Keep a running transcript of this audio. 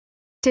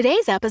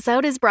Today's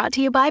episode is brought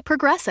to you by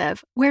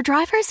Progressive, where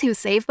drivers who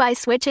save by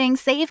switching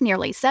save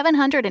nearly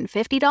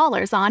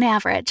 $750 on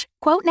average.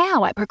 Quote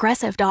now at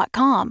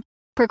Progressive.com.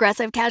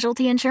 Progressive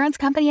Casualty Insurance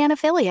Company and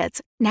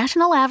Affiliates.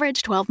 National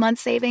average 12-month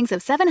savings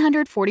of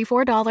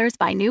 $744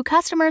 by new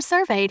customers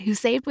surveyed who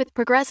saved with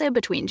Progressive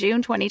between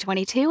June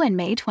 2022 and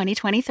May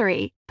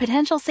 2023.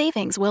 Potential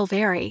savings will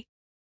vary.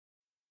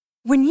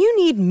 When you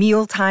need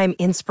mealtime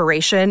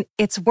inspiration,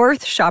 it's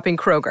worth shopping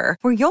Kroger,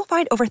 where you'll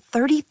find over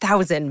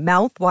 30,000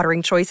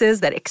 mouth-watering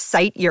choices that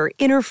excite your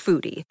inner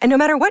foodie. And no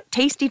matter what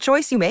tasty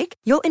choice you make,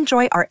 you'll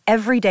enjoy our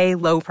everyday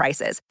low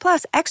prices,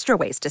 plus extra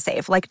ways to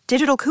save, like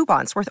digital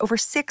coupons worth over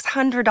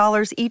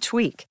 $600 each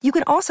week. You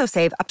can also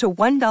save up to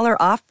 $1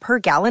 off per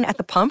gallon at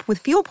the pump with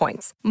fuel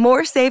points.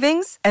 More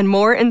savings and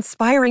more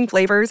inspiring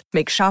flavors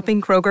make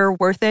shopping Kroger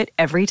worth it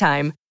every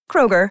time.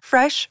 Kroger,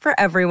 fresh for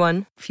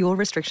everyone. Fuel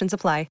restrictions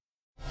apply.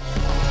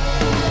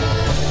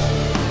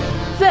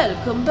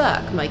 Welcome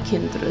back, my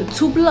kindred,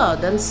 to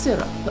Blood and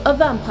Syrup, a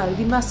Vampire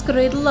the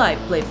Masquerade live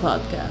play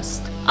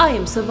podcast. I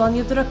am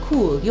Savanya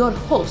Dracul, your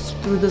host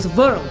through this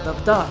world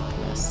of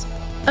darkness.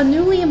 A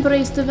newly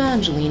embraced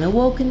Evangeline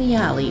awoke in the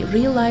alley,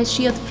 realized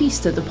she had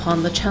feasted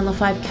upon the Channel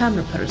 5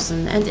 camera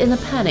person, and in a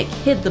panic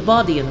hid the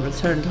body and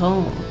returned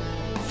home.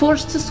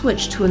 Forced to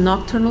switch to a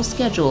nocturnal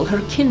schedule,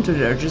 her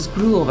kindred urges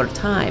grew over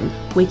time,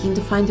 waking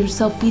to find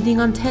herself feeding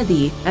on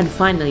Teddy, and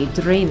finally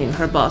draining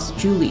her boss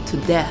Julie to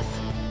death.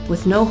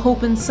 With no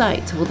hope in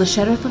sight, will the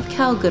Sheriff of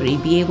Calgary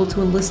be able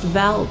to enlist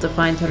Val to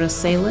find her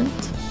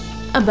assailant?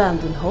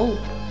 Abandon hope,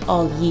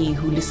 all ye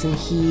who listen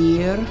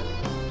here.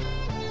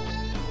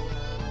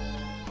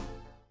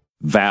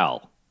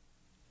 Val,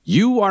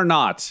 you are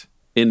not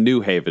in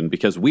New Haven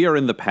because we are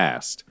in the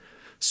past.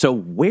 So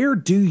where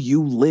do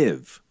you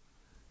live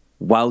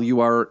while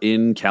you are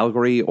in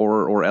Calgary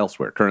or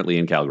elsewhere? Currently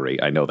in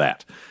Calgary, I know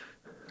that.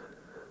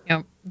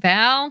 Yep.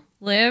 Val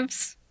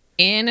lives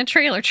in a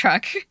trailer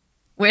truck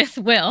with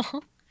Will.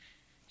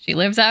 She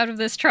lives out of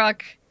this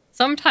truck.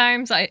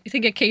 Sometimes, I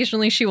think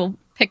occasionally she will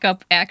pick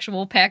up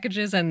actual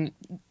packages, and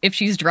if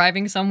she's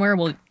driving somewhere,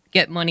 we'll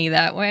get money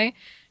that way.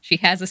 She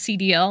has a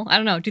CDL. I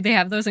don't know. Do they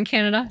have those in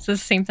Canada? Is this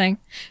the same thing?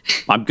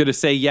 I'm going to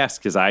say yes,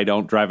 because I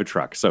don't drive a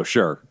truck, so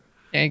sure.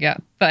 There you go.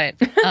 But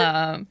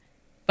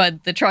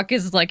the truck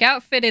is like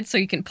outfitted so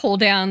you can pull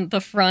down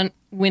the front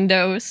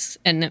windows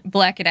and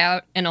black it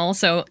out. And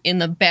also in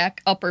the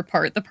back upper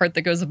part, the part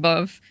that goes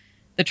above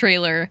the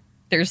trailer,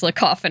 there's a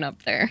coffin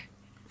up there.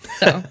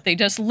 So they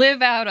just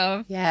live out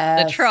of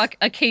the truck,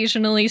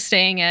 occasionally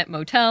staying at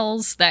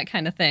motels, that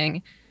kind of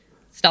thing.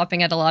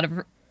 Stopping at a lot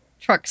of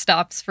truck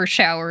stops for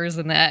showers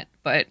and that.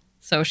 But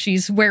so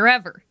she's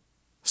wherever.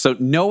 So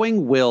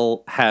knowing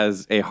Will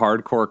has a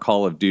hardcore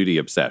Call of Duty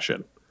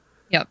obsession.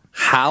 Yep.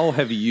 How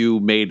have you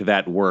made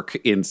that work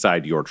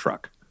inside your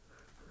truck?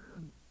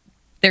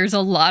 There's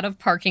a lot of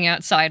parking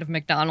outside of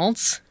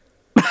McDonald's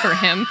for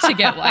him to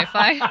get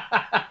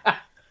Wi-Fi.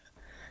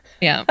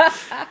 Yeah.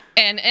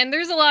 And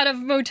there's a lot of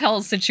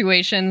motel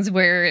situations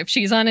where if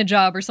she's on a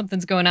job or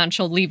something's going on,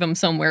 she'll leave him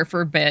somewhere for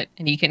a bit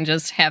and he can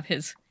just have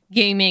his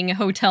gaming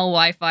hotel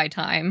Wi-Fi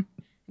time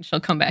and she'll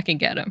come back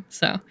and get him.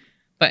 So,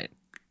 but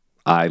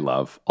I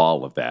love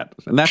all of that.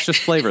 And that's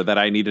just flavor that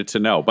I needed to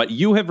know. But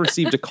you have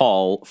received a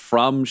call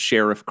from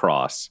Sheriff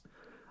Cross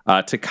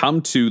to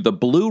come to the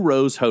Blue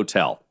Rose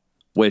Hotel,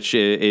 which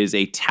is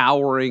a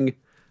towering,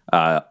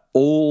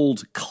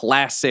 old,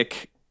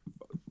 classic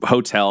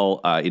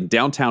hotel in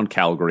downtown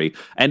Calgary.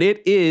 And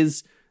it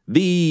is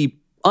the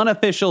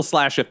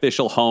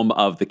unofficial/official home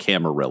of the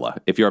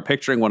Camarilla. If you're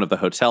picturing one of the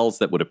hotels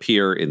that would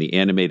appear in the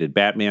animated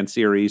Batman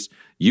series,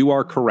 you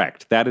are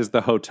correct. That is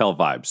the hotel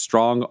vibe.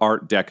 Strong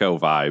Art Deco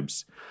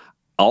vibes.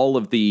 All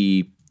of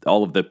the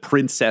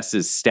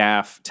princess's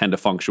staff tend to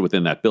function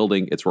within that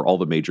building. It's where all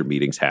the major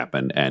meetings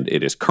happen, and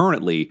it is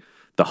currently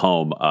the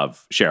home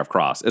of Sheriff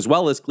Cross, as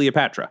well as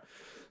Cleopatra.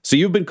 So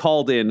you've been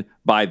called in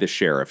by the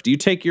sheriff. Do you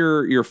take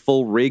your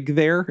full rig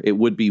there? It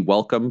would be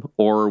welcome,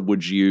 or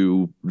would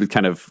you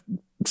kind of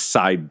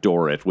side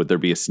door it? Would there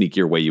be a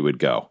sneakier way you would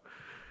go?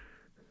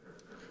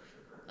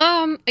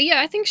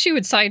 Yeah, I think she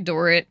would side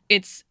door it.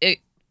 It's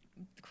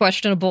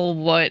questionable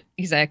what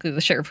exactly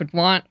the sheriff would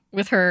want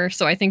with her.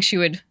 So I think she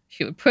would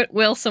put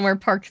Will somewhere,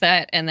 park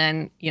that, and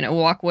then,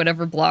 walk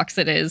whatever blocks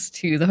it is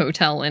to the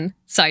hotel and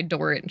side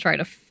door it and try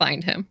to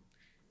find him.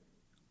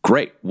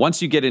 Great.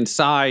 Once you get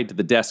inside,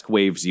 the desk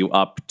waves you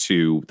up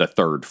to the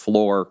third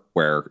floor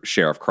where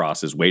Sheriff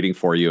Cross is waiting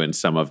for you in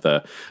some of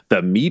the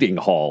meeting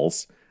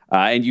halls.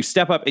 And you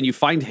step up and you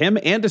find him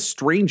and a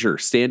stranger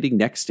standing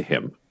next to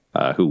him,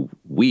 who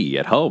we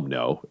at home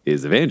know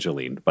is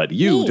Evangeline, but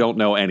you don't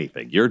know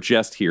anything. You're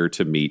just here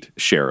to meet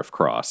Sheriff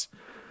Cross.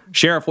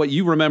 Sheriff, what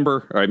you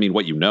remember,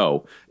 what you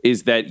know,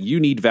 is that you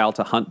need Val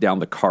to hunt down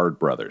the Card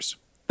Brothers.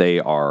 They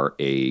are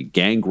a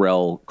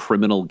gangrel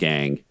criminal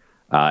gang,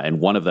 and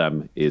one of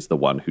them is the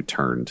one who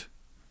turned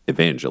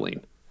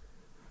Evangeline.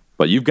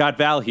 But you've got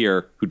Val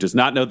here, who does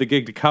not know the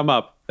gig to come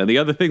up, and the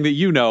other thing that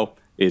you know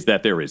is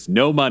that there is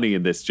no money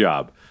in this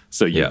job,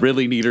 so you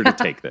really need her to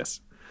take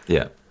this.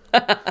 Yeah.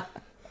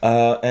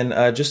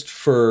 And just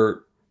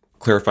for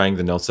clarifying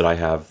the notes that I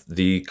have,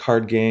 the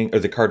card gang or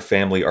the card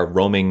family are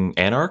roaming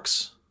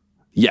anarchs?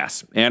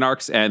 Yes,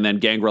 anarchs, and then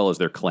Gangrel is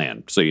their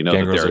clan. So you know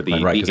Gangrel's that they're their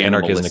clan, right? Because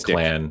anarch isn't a animalistic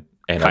clan.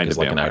 Anarch kind is of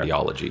like an vampire.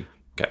 ideology.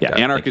 Okay, Yeah, got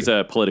it. anarch Thank is you.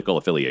 a political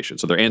affiliation.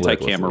 So they're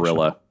Political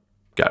anti-Camarilla.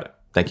 Got it.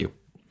 Thank you.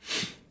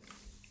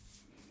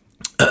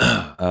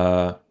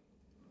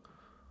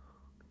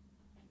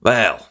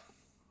 Val,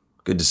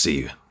 good to see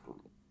you.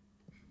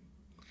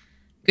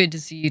 Good to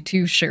see you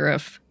too,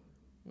 Sheriff.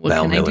 What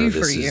Val can Miller, I do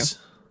for you?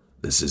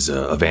 This is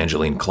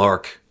Evangeline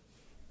Clark.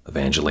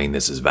 Evangeline,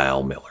 this is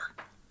Val Miller.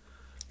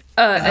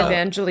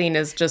 Evangeline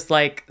is just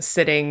like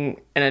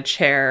sitting in a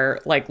chair,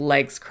 like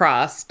legs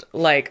crossed,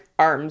 like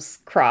arms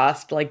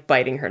crossed, like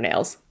biting her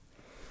nails.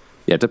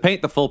 Yeah, to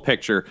paint the full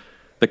picture,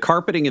 the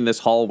carpeting in this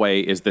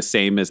hallway is the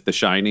same as The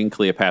Shining.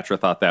 Cleopatra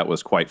thought that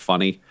was quite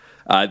funny.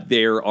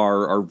 There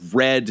are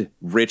red,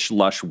 rich,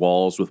 lush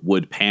walls with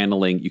wood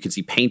paneling. You can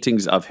see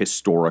paintings of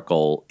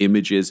historical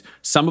images,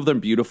 some of them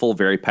beautiful,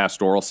 very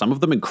pastoral, some of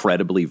them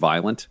incredibly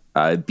violent.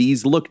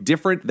 These look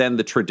different than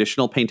the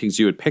traditional paintings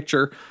you would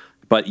picture,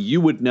 but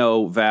you would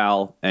know,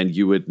 Val, and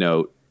you would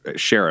know,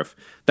 Sheriff.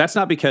 That's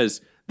not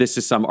because this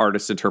is some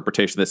artist's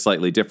interpretation that's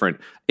slightly different.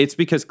 It's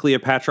because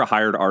Cleopatra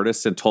hired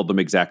artists and told them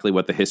exactly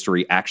what the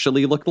history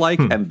actually looked like,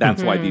 and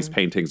that's why these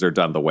paintings are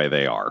done the way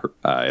they are.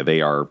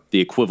 They are the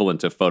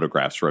equivalent of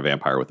photographs for a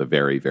vampire with a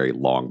very, very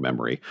long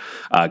memory.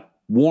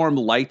 Warm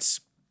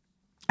lights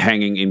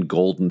hanging in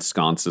golden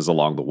sconces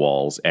along the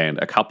walls, and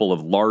a couple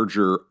of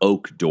larger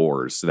oak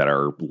doors that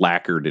are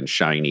lacquered and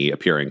shiny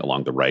appearing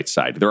along the right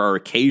side. There are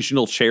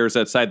occasional chairs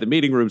outside the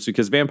meeting rooms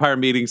because vampire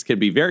meetings can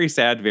be very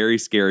sad, very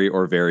scary,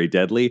 or very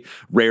deadly.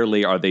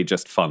 Rarely are they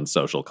just fun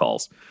social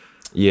calls.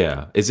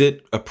 Yeah. Is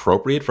it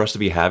appropriate for us to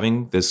be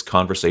having this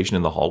conversation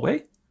in the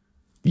hallway?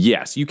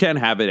 Yes, you can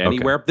have it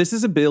anywhere. Okay. This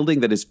is a building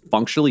that is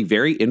functionally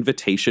very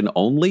invitation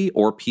only,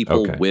 or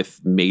people Okay.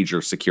 with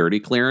major security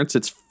clearance.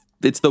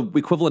 It's the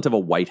equivalent of a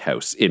White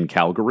House in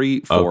Calgary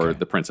for Okay.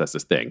 the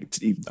princess's thing.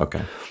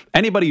 Okay.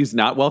 Anybody who's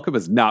not welcome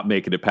is not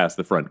making it past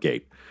the front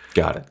gate.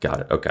 Got it.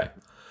 Okay.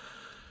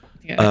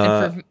 Yeah,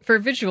 and for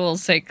visuals'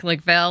 sake,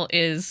 like Val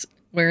is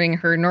wearing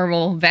her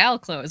normal Val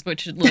clothes,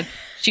 which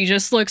she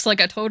just looks like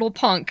a total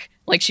punk.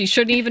 Like she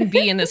shouldn't even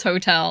be in this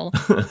hotel.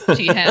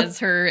 She has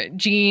her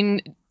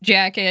jean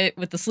jacket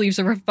with the sleeves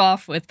ripped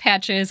off with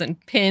patches and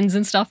pins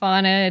and stuff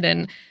on it,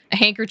 and a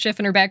handkerchief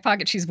in her back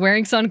pocket. She's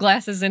wearing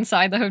sunglasses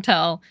inside the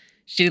hotel.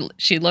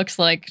 She looks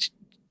like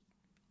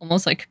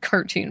almost like a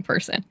cartoon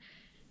person.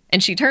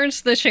 And she turns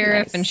to the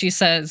sheriff and she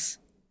says,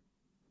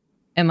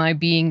 "Am I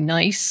being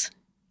nice?"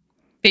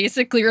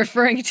 Basically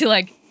referring to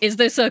like, is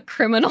this a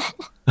criminal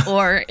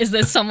or is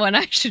this someone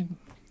I should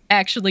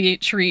actually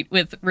treat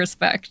with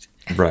respect?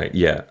 Right.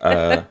 Yeah.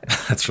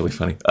 That's really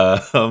funny.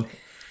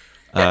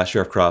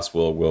 Sheriff Cross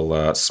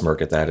will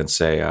smirk at that and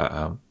say,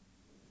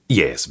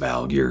 "Yes,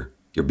 Val, you're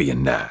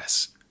being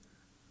nice."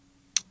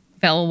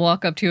 Val will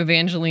walk up to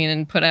Evangeline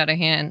and put out a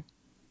hand.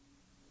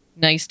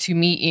 "Nice to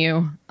meet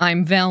you.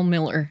 I'm Val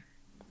Miller."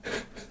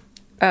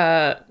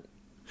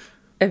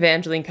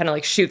 Evangeline kind of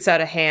like shoots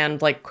out a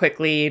hand, like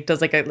quickly,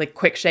 does like a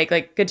quick shake,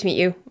 like "Good to meet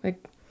you,"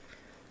 like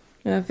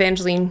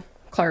Evangeline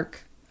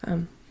Clark,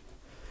 and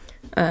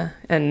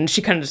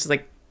she kind of just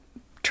like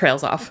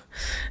trails off.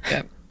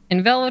 Yep.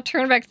 And Val will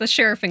turn back to the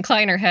sheriff,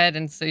 incline her head,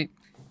 and say,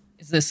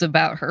 "Is this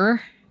about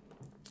her?"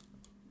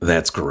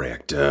 That's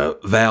correct.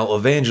 Val,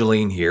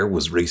 Evangeline here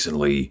was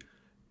recently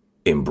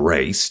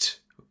embraced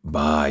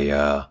by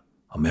a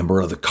member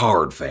of the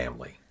Card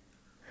family.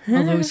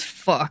 All those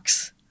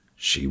fucks.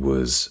 She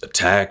was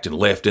attacked and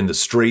left in the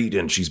street,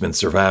 and she's been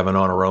surviving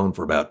on her own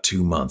for about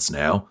 2 months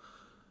now.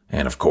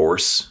 And of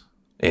course,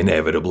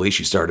 inevitably,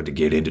 she started to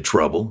get into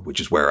trouble, which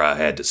is where I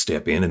had to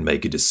step in and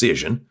make a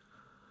decision.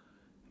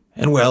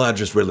 And well, I'd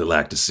just really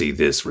like to see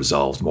this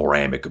resolved more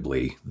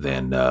amicably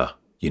than,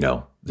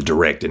 the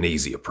direct and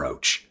easy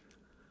approach.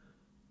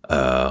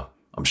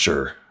 I'm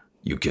sure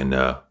you can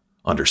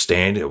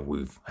understand it.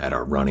 We've had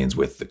our run-ins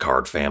with the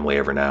Card family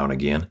every now and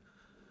again.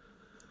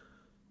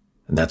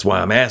 And that's why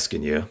I'm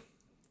asking you.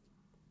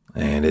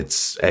 And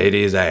it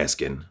is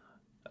asking.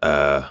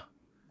 If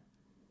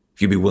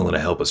you'd be willing to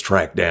help us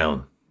track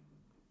down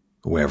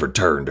whoever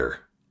turned her.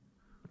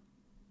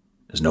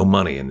 There's no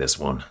money in this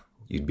one.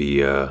 You'd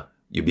be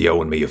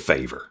owing me a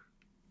favor.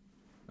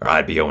 Or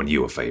I'd be owing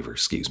you a favor,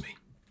 excuse me.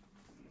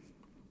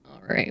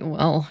 All right,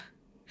 well,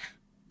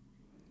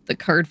 the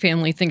Card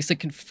family thinks it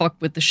can fuck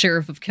with the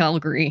sheriff of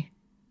Calgary.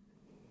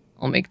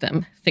 I'll make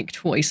them think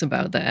twice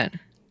about that.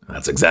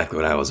 That's exactly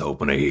what I was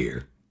hoping to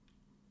hear.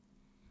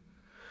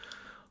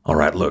 All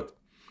right, look.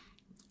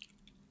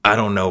 I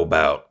don't know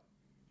about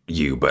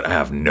you, but I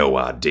have no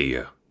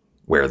idea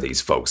where these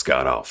folks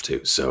got off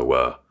to. So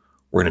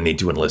we're going to need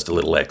to enlist a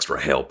little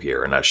extra help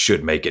here. And I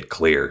should make it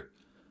clear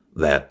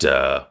that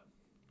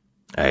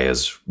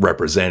as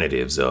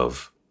representatives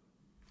of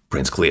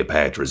Prince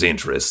Cleopatra's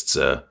interests,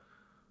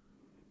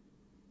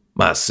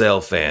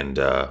 myself and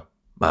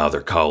my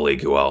other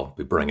colleague who I'll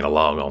be bringing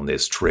along on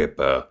this trip,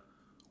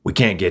 we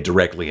can't get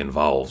directly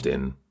involved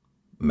in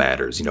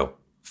matters,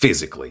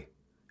 physically.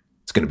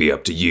 It's going to be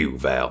up to you,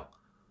 Val.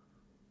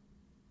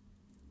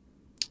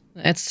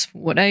 That's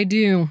what I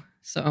do.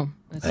 So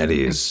That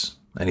is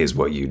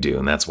what you do,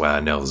 and that's why I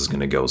know this is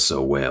going to go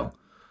so well.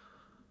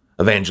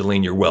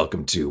 Evangeline, you're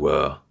welcome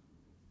to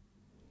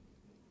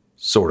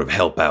sort of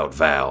help out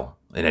Val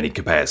in any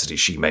capacity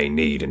she may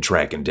need in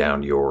tracking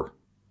down your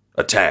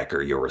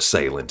attacker, your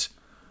assailant.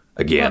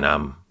 Again,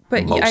 I'm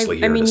mostly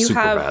here in a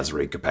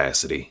supervisory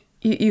capacity.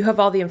 You have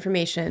all the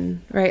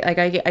information, right?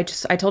 Like I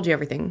told you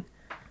everything.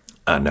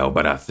 I know,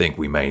 but I think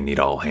we may need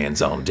all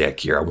hands on deck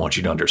here. I want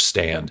you to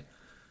understand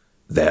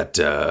that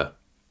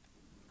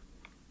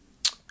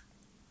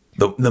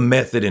the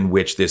method in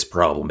which this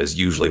problem is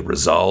usually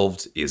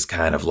resolved is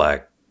kind of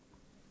like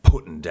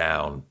putting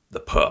down the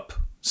pup,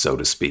 so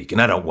to speak.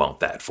 And I don't want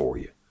that for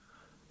you.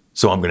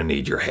 So I'm going to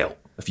need your help.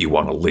 If you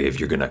want to live,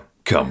 you're going to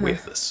come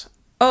with us.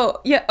 Oh,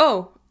 yeah.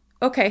 Oh,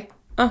 okay.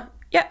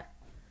 Yeah.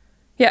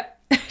 Yeah.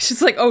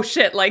 She's like, oh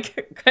shit,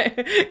 like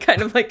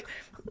kind of like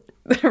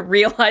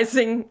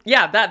realizing,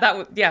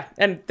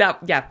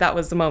 that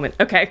was the moment.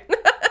 Okay.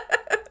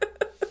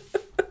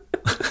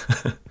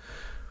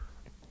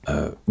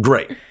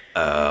 Great.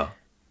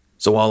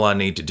 So all I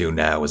need to do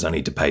now is I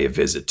need to pay a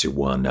visit to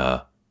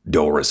one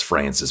Doris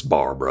Francis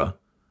Barbara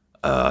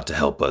to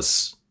help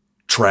us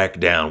track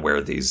down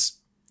where these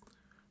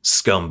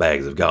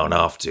scumbags have gone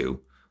off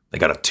to. They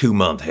got a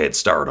 2-month head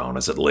start on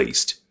us at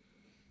least.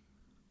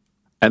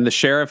 And the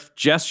sheriff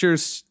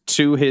gestures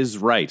to his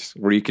right,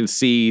 where you can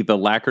see the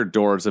lacquered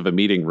doors of a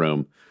meeting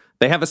room.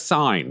 They have a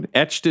sign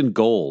etched in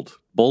gold,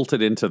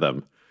 bolted into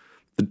them.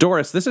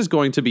 Doris, this is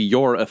going to be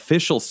your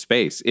official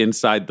space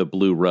inside the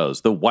Blue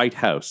Rose, the White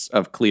House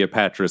of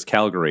Cleopatra's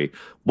Calgary.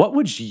 What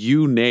would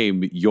you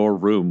name your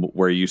room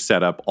where you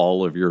set up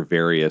all of your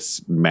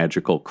various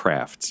magical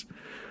crafts?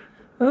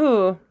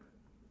 Ooh.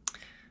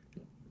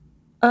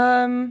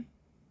 I'm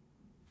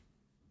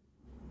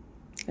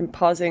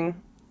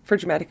pausing for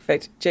dramatic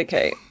effect.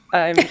 JK.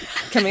 I'm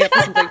coming up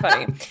with something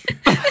funny.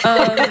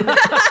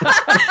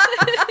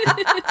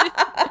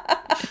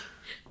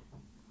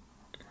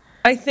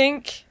 I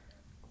think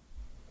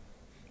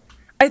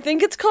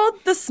it's called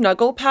the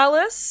Snuggle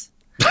Palace.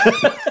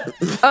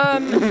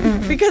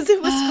 Because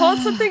it was called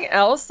something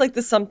else, like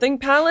the Something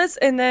Palace,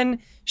 and then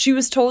she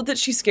was told that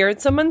she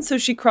scared someone, so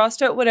she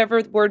crossed out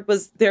whatever word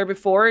was there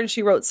before, and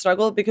she wrote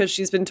snuggle because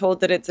she's been told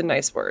that it's a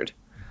nice word.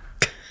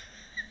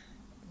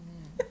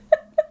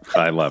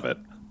 I love it.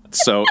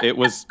 So it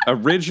was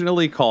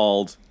originally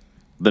called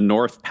the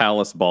North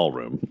Palace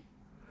Ballroom.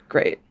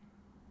 Great.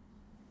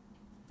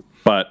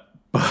 But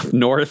both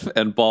North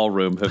and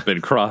Ballroom have been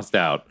crossed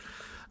out,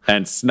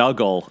 and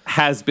Snuggle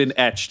has been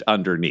etched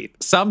underneath.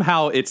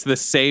 Somehow it's the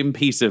same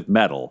piece of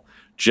metal,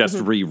 just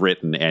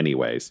rewritten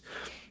anyways.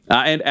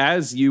 And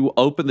as you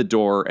open the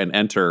door and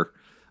enter,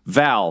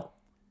 Val,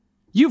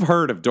 you've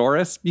heard of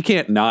Doris. You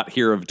can't not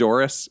hear of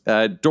Doris.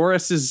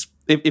 Doris is,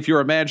 if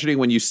you're imagining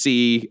when you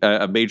see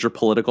a major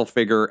political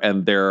figure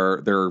and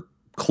their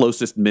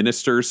closest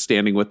ministers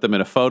standing with them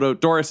in a photo,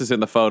 Doris is in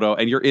the photo,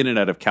 and you're in and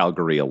out of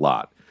Calgary a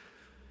lot.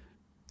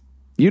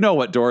 You know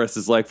what Doris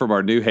is like from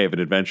our New Haven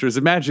adventures.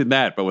 Imagine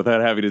that, but without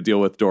having to deal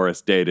with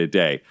Doris day to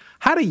day.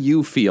 How do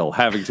you feel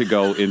having to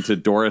go into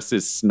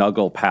Doris's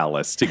Snuggle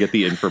Palace to get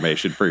the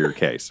information for your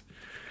case?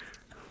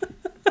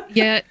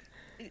 Yeah,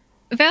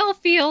 Val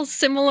feels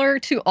similar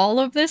to all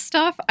of this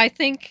stuff. I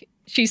think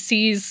she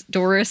sees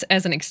Doris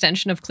as an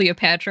extension of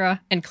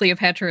Cleopatra, and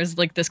Cleopatra is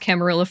like this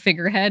Camarilla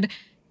figurehead.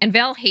 And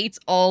Val hates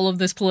all of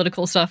this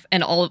political stuff,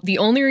 and the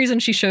only reason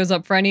she shows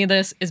up for any of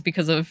this is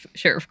because of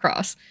Sheriff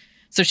Cross.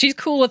 So she's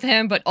cool with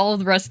him, but all of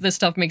the rest of this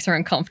stuff makes her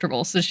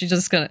uncomfortable. So she's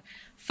just going to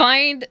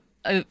find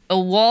a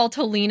wall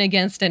to lean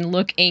against and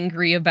look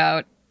angry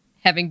about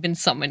having been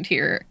summoned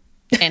here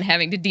and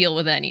having to deal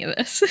with any of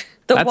this.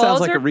 That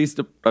sounds like a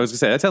reasonable. I was going to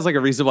say that sounds like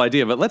a reasonable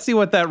idea, but let's see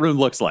what that room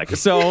looks like.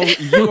 So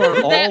you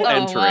are all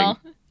entering. Well.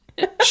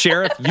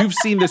 Sheriff, you've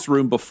seen this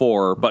room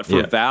before, but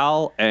for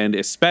Val and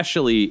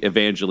especially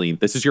Evangeline,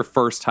 this is your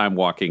first time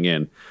walking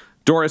in.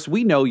 Doris,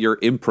 we know your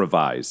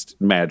improvised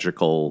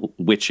magical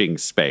witching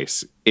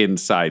space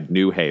inside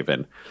New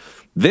Haven.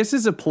 This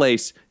is a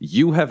place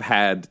you have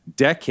had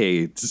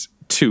decades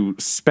to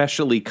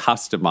specially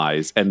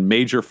customize and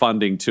major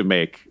funding to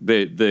make.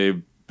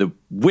 The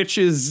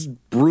witch's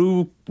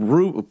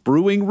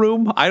brewing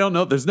room? I don't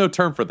know. There's no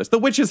term for this. The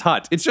witch's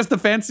hut. It's just the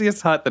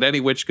fanciest hut that any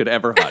witch could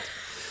ever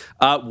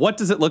hut. What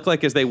does it look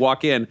like as they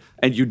walk in?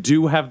 And you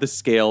do have the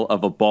scale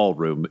of a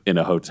ballroom in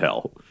a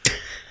hotel.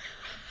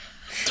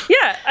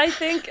 Yeah, I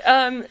think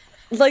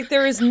like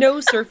there is no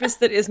surface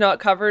that is not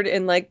covered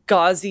in like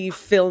gauzy,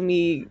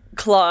 filmy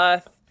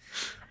cloth,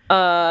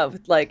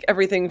 with like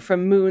everything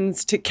from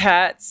moons to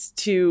cats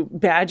to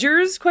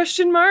badgers ?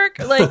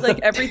 Like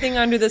everything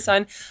under the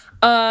sun,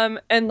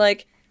 and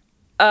like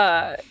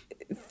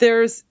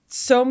there's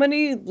so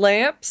many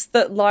lamps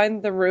that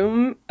line the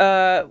room,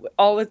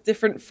 all with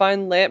different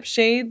fun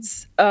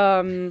lampshades,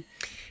 and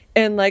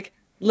like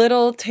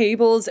little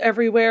tables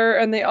everywhere,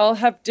 and they all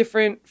have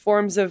different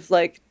forms of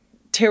like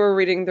tarot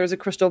reading. There's a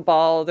crystal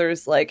ball,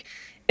 there's like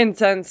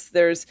incense,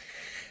 there's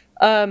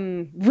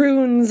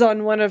runes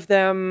on one of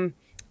them,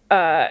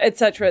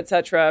 etc.,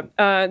 etc.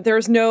 There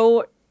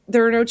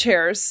are no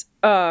chairs.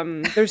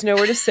 There's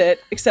nowhere to sit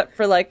except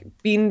for like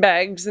bean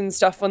bags and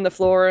stuff on the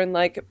floor and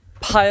like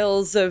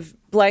piles of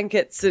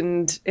blankets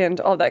and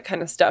all that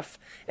kind of stuff.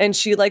 And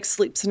she like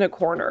sleeps in a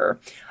corner,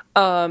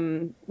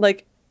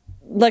 like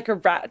a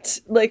rat,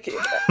 like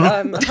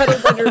huddled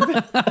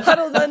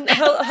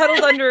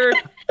under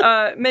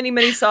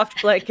many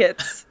soft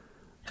blankets.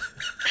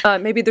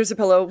 Maybe there's a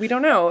pillow. We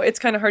don't know. It's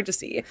kind of hard to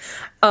see.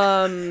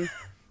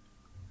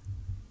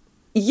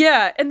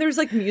 Yeah, and there's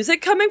like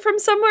music coming from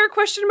somewhere, ?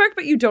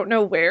 But you don't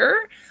know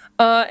where.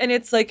 And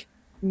it's like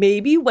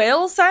maybe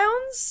whale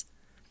sounds.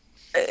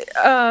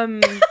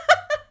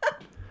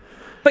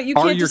 But you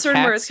can't discern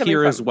where it's coming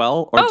here from. as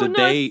well, or did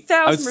they?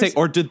 I would say, 1,000%.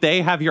 or did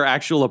they have your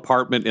actual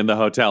apartment in the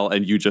hotel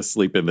and you just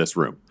sleep in this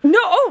room? No,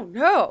 oh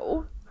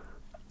no.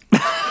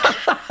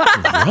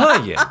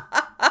 Ryan.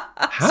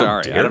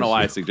 Sorry, I don't know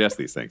why I suggest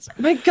these things.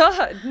 My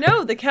God,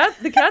 no! The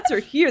cats are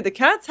here. The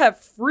cats have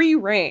free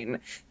reign,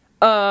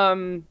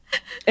 and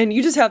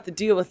you just have to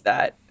deal with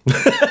that.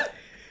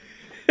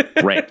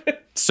 Right.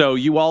 So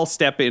you all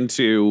step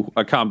into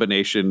a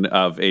combination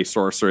of a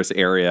sorceress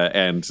area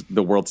and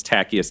the world's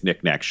tackiest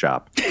knick-knack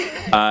shop.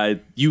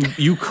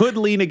 You could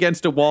lean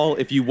against a wall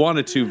if you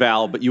wanted to,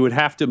 Val, but you would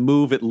have to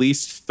move at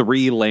least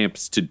 3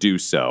 lamps to do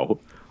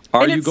so.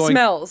 It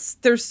smells.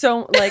 There's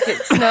so like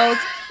it smells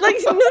like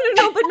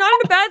no, but not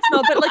in a bad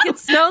smell. But like it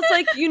smells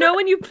like, you know,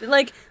 when you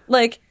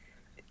like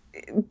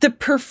the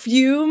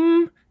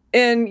perfume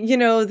and, you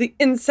know, the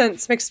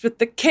incense mixed with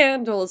the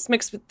candles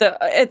mixed with the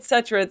et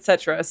cetera, et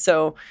cetera.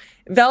 So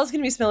Val's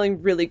gonna be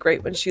smelling really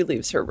great when she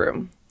leaves her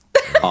room.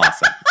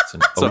 Awesome.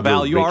 So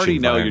Val, you already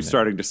know you're environment.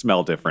 starting to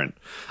smell different.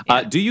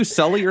 Do you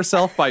sully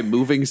yourself by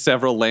moving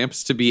several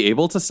lamps to be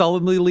able to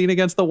sullenly lean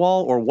against the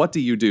wall, or what do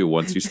you do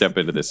once you step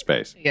into this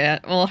space? Yeah,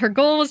 well, her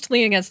goal was to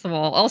lean against the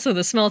wall. Also,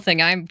 the smell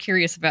thing I'm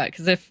curious about,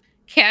 because if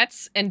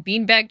cats and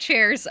beanbag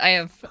chairs, I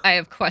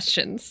have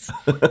questions.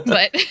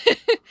 But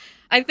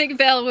I think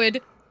Val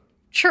would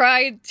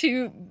try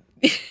to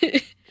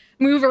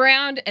move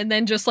around and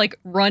then just like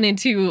run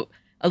into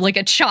like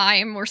a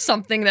chime or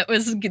something that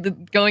was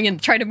going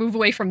and try to move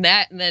away from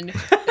that, and then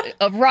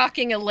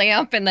rocking a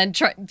lamp, and then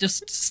try to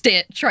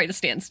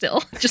stand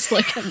still, just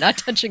like I'm not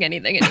touching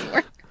anything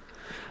anymore.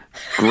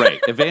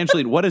 Great.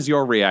 Evangeline, what is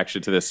your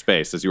reaction to this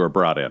space as you were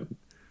brought in?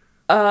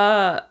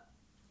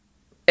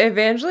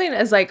 Evangeline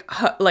is like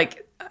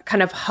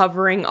kind of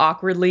hovering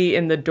awkwardly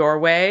in the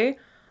doorway,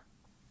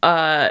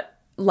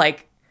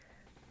 like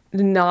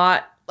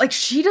not like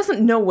she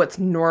doesn't know what's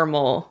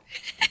normal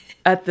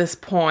at this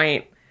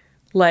point.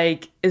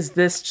 Like, is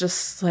this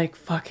just like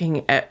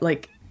fucking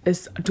like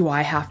do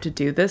I have to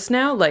do this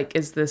now? Like,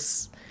 is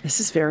this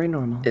is very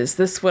normal. Is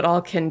this what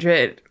all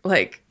kindred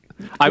like?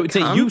 I would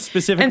say you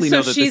specifically so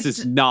know that this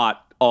is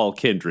not all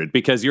kindred,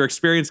 because your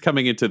experience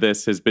coming into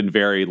this has been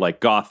very like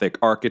gothic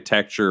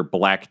architecture,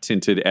 black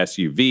tinted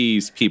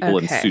SUVs, people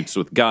in suits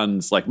with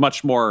guns, like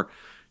much more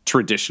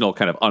traditional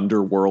kind of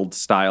underworld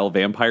style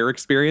vampire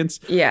experience.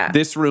 Yeah.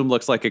 This room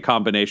looks like a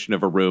combination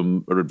of a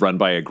room run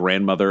by a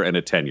grandmother and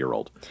a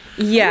 10-year-old.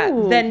 Yeah.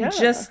 Ooh, then yeah.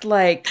 just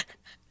like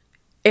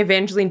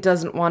Evangeline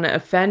doesn't want to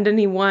offend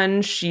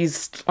anyone.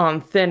 She's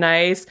on thin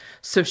ice.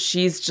 So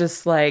she's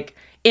just like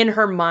in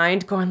her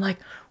mind going like,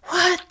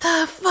 what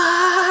the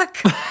fuck?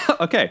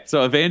 Okay,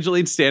 so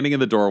Evangeline's standing in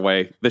the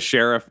doorway. The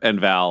sheriff and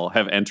Val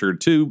have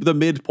entered to the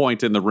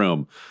midpoint in the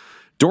room.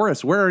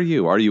 Doris, where are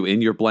you? Are you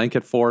in your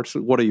blanket fort?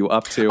 What are you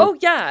up to? Oh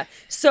yeah.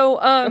 So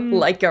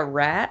Like a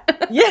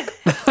rat? yeah.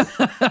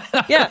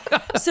 Yeah.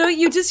 So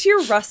you just hear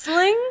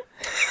rustling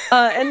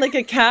and like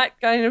a cat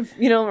kind of,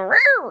 you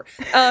know,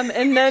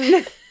 and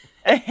then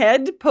a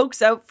head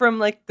pokes out from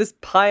like this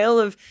pile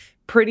of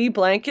pretty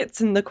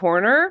blankets in the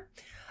corner.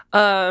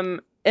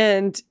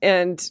 And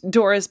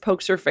Doris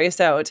pokes her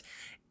face out,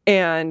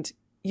 and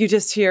you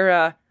just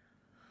hear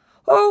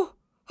oh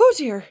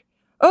dear.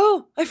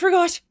 Oh, I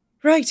forgot.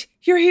 Right,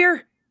 you're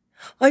here.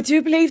 I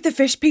do believe the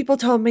fish people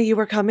told me you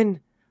were coming.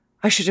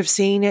 I should have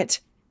seen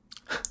it.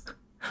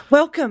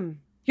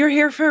 Welcome. You're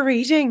here for a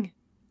reading.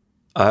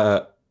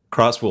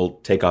 Cross will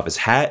take off his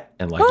hat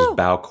and just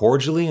bow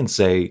cordially and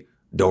say,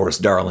 Doris,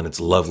 darling, it's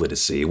lovely to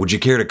see you. Would you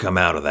care to come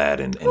out of that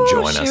and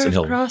join us? Sheriff And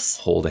he'll Cross.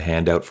 hold a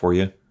hand out for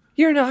you.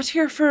 You're not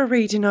here for a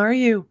reading, are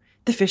you?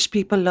 The fish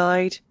people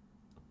lied.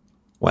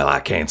 Well, I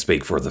can't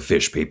speak for the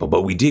fish people,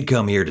 but we did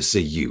come here to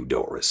see you,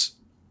 Doris.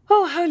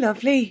 Oh, how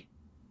lovely.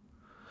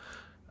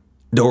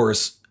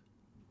 Doris,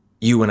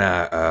 you and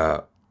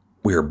I,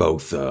 we're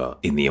both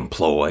in the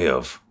employ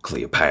of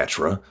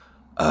Cleopatra.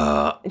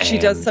 And she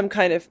does some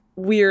kind of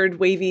weird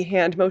wavy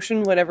hand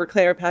motion whenever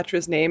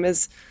Cleopatra's name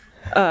is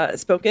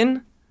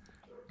spoken.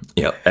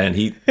 Yeah, and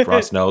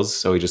Cross knows,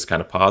 so he just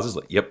kind of pauses,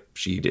 like, yep,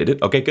 she did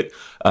it. Okay, good.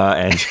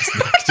 And just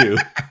back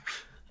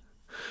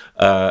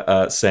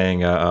to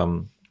saying,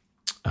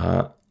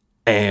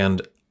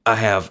 and I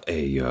have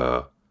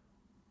this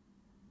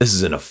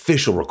is an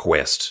official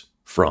request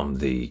from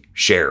the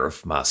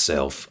sheriff,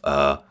 myself,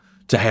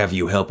 to have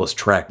you help us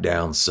track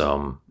down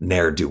some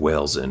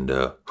ne'er-do-wells and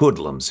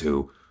hoodlums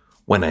who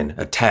went and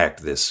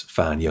attacked this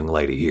fine young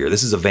lady here.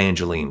 This is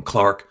Evangeline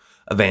Clark.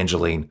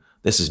 Evangeline,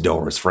 this is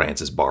Doris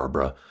Francis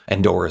Barbara.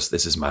 And Doris,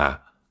 this is my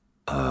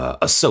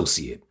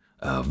associate,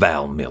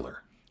 Val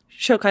Miller.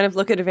 She'll kind of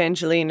look at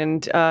Evangeline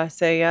and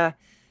say,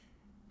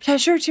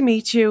 pleasure to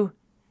meet you.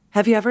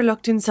 Have you ever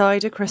looked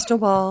inside a crystal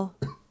ball?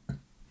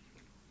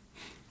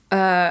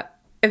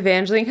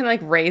 Evangeline kind of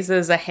like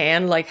raises a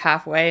hand like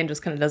halfway and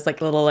just kind of does like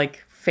a little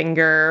like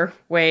finger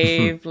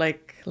wave,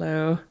 like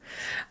hello,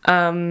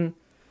 and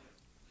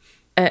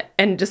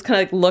just kind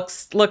of like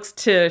looks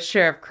to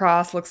Sheriff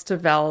Cross, looks to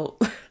Val,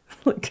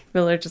 like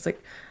Miller, just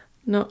like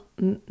no,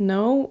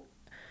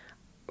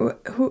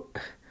 who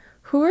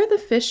are the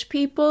fish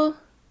people?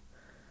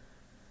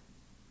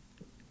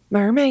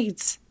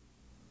 Mermaids.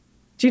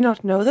 Do you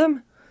not know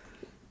them?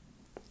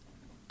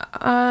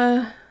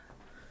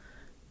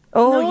 Oh,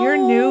 no. You're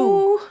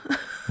new.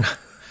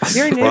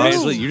 You're new.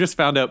 Evangeline, you just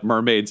found out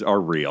mermaids are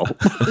real.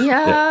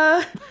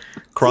 Yeah.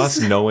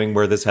 Cross, knowing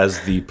where this has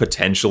the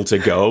potential to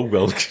go,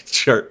 will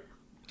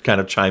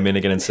kind of chime in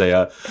again and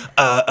say,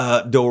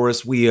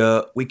 Doris,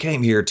 we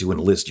came here to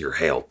enlist your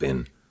help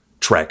in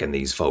tracking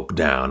these folk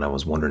down. I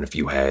was wondering if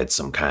you had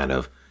some kind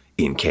of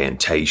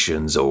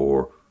incantations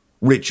or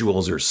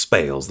rituals or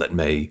spells that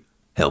may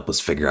help us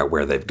figure out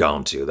where they've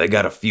gone to. They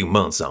got a few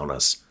months on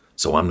us,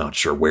 so I'm not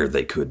sure where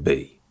they could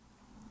be.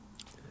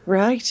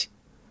 Right.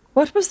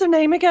 What was their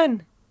name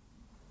again?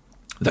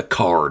 The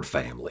Card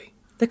family.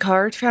 The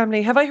Card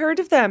family. Have I heard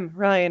of them,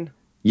 Ryan?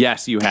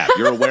 Yes, you have.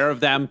 You're aware of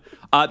them.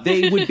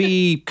 They would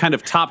be kind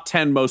of top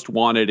 10 most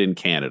wanted in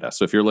Canada.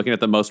 So if you're looking at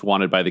the most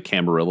wanted by the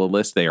Camarilla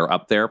list, they are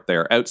up there. They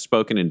are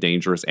outspoken and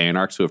dangerous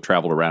anarchs who have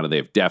traveled around, and they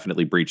have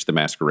definitely breached the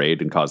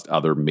masquerade and caused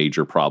other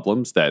major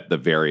problems that the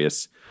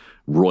various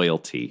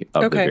royalty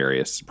of the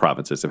various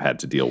provinces have had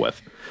to deal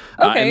with.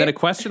 And then a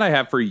question I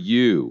have for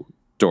you,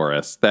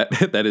 Doris,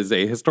 that is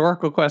a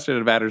historical question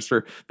that matters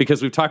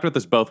because we've talked about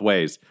this both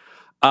ways.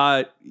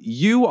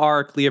 You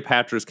are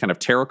Cleopatra's kind of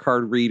tarot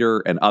card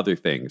reader and other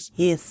things.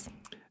 Yes.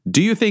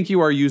 Do you think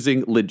you are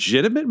using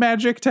legitimate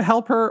magic to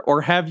help her,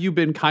 or have you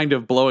been kind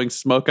of blowing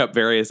smoke up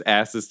various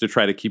asses to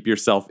try to keep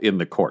yourself in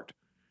the court?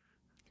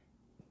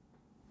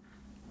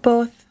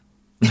 Both.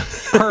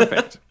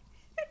 Perfect.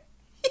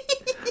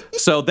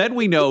 So then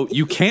we know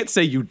you can't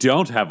say you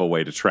don't have a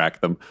way to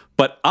track them,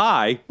 but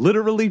I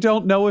literally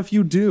don't know if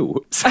you do.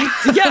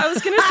 I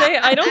was going to say,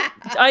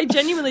 I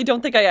genuinely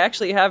don't think I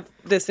actually have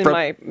this in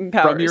my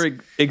powers. From your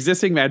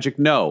existing magic,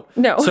 no.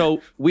 No.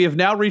 So we have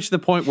now reached the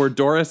point where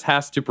Doris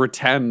has to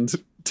pretend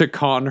to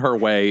con her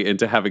way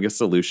into having a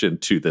solution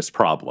to this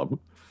problem.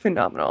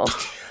 Phenomenal.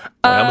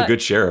 Well, I'm a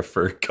good sheriff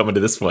for coming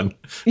to this one.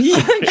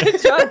 Yeah, good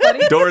job,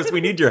 buddy. Doris,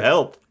 we need your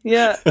help.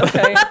 Yeah,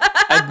 okay.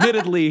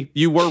 Admittedly,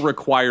 you were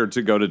required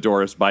to go to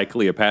Doris by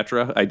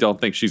Cleopatra. I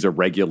don't think she's a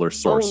regular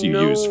source you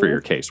use for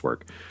your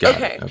casework. Got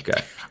it.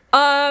 Okay.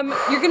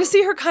 You're going to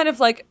see her kind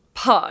of like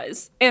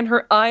pause, and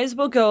her eyes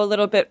will go a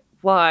little bit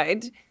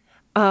wide.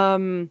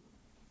 Oh,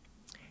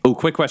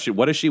 quick question.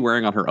 What is she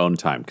wearing on her own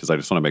time? Because I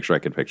just want to make sure I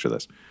can picture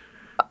this.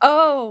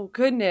 Oh,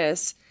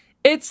 goodness.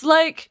 It's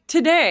like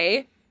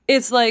today,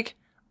 it's like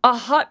a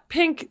hot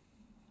pink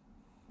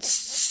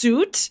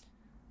suit,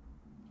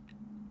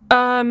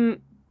 but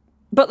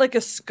like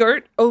a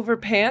skirt over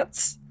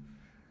pants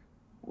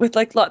with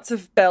like lots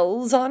of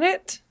bells on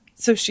it.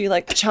 So she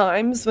like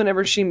chimes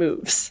whenever she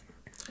moves.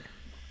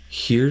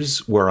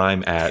 Here's where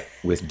I'm at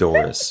with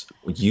Doris.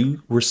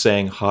 You were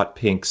saying hot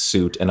pink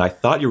suit, and I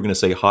thought you were going to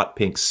say hot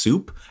pink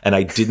soup, and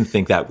I didn't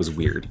think that was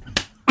weird.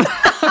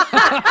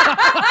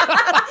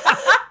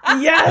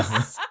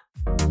 Yes!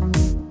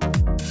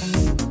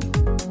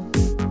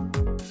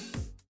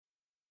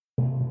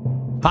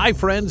 Hi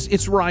friends,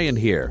 it's Ryan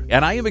here,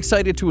 and I am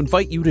excited to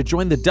invite you to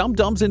join the Dum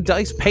Dums and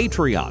Dice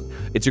Patreon.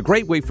 It's a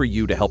great way for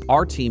you to help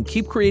our team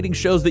keep creating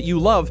shows that you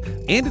love,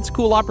 and it's a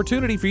cool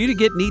opportunity for you to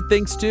get neat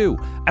things too.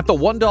 At the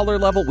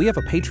 $1 level, we have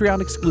a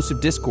Patreon-exclusive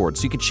Discord,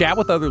 so you can chat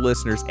with other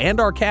listeners and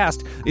our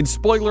cast in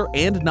spoiler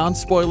and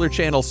non-spoiler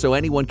channels so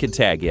anyone can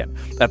tag in.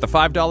 At the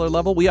 $5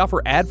 level, we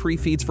offer ad-free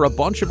feeds for a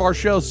bunch of our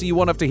shows, so you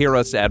won't have to hear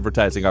us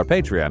advertising our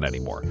Patreon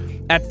anymore.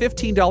 At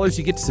 $15,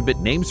 you get to submit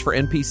names for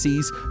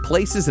NPCs,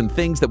 places, and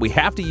things that we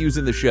have to use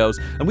in the shows,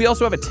 and we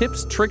also have a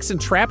tips, tricks,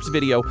 and traps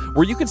video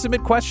where you can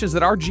submit questions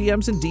that our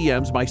GMs and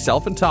DMs,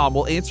 myself and Tom,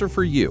 will answer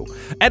for you.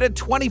 And at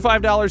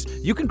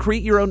 $25, you can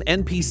create your own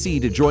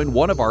NPC to join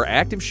one of our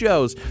active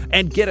shows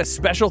and get a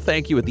special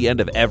thank you at the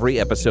end of every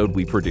episode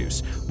we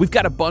produce. We've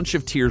got a bunch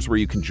of tiers where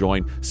you can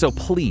join, so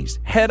please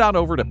head on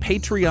over to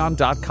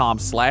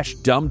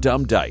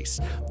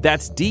patreon.com/dumdumdice.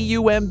 That's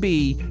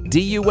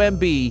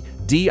DUMBDICE.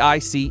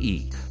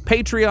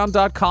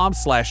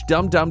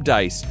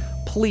 Patreon.com/dumdumdice.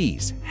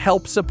 Please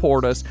help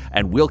support us,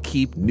 and we'll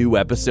keep new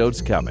episodes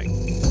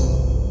coming.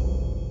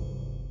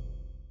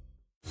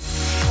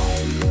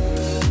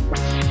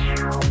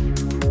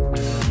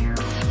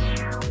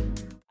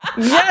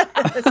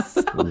 Yes!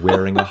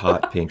 Wearing a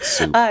hot pink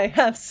suit. I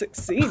have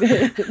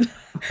succeeded.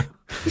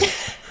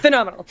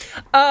 Phenomenal.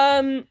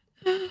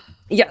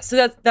 Yeah,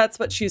 so that's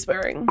what she's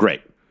wearing.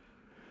 Great.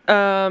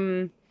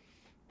 Yeah,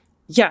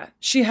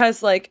 she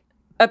has like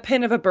a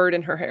pin of a bird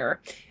in her hair.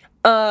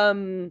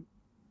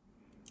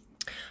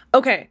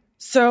 Okay,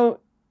 so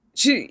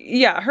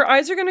her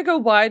eyes are gonna go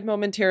wide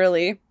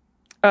momentarily.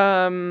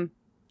 And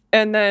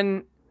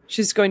then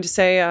she's going to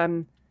say,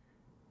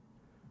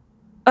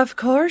 of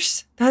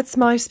course, that's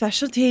my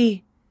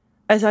specialty.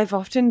 As I've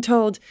often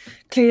told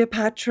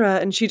Cleopatra,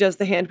 and she does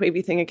the hand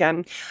wavy thing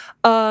again.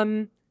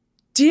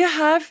 Do you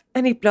have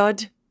any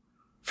blood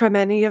from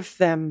any of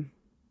them?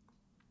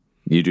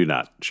 You do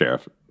not,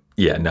 Sheriff.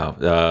 Yeah,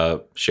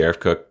 no. Sheriff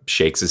Cook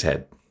shakes his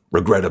head.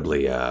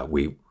 Regrettably,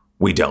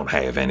 we don't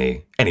have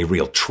any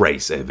real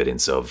trace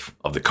evidence of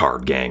the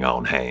card gang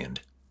on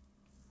hand.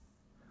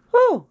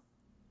 Oh,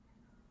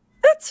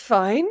 that's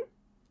fine.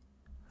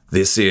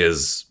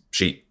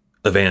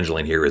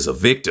 Evangeline here is a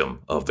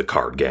victim of the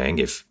card gang.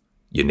 If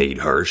you need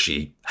her,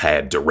 she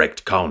had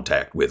direct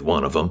contact with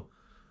one of them.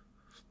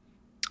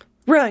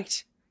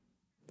 Right.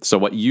 So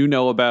what you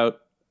know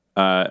about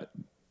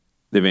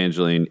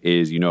Evangeline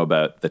is you know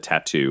about the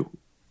tattoo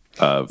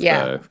of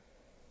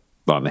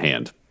on the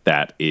hand.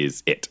 That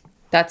is it.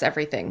 That's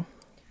everything.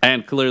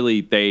 And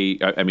clearly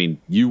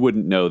you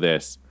wouldn't know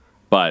this,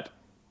 but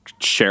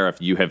Sheriff,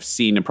 you have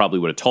seen and probably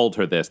would have told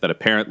her this, that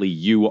apparently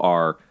you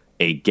are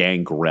a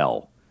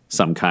gangrel.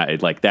 Some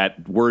kind, like,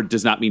 that word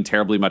does not mean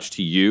terribly much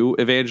to you,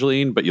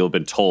 Evangeline, but you'll have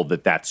been told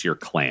that that's your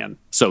clan.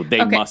 So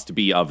they must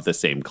be of the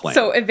same clan.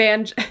 So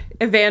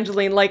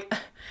Evangeline, like,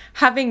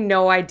 having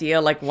no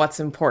idea, like, what's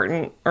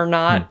important or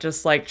not,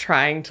 just, like,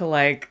 trying to,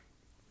 like,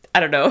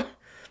 I don't know,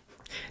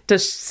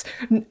 just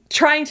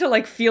trying to,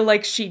 like, feel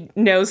like she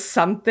knows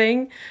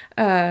something,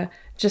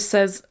 just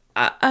says,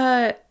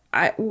 I'm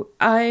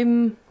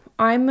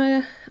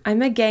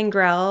a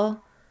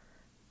gangrel,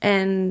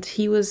 and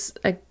he was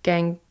a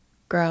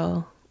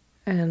gangrel,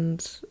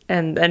 and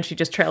she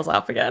just trails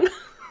off again.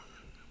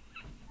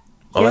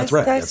 Oh, yes, that's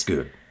right. That's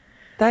good.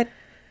 That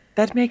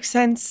makes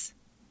sense.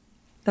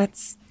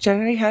 That's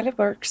generally how it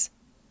works.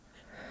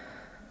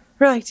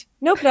 Right.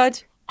 No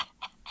blood.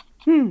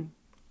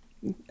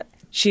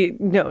 She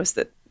knows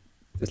that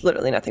there's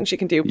literally nothing she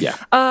can do. Yeah.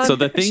 So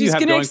the thing you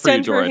have going for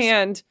you,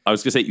 Doris, I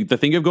was going to say, the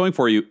thing you have going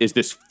for you is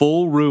this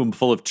full room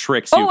full of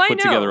tricks you've put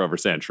together over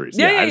centuries.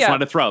 I just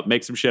wanted to throw out,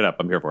 make some shit up.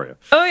 I'm here for you.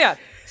 Oh, yeah.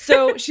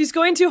 So she's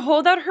going to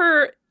hold out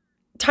her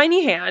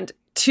tiny hand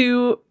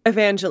to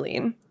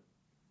Evangeline.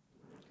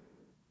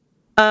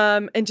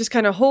 And just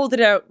kind of hold it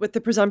out with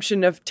the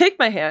presumption of, take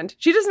my hand.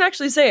 She doesn't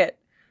actually say it.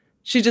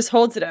 She just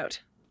holds it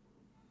out.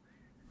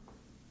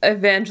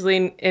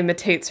 Evangeline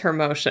imitates her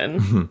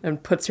motion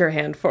and puts her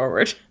hand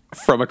forward.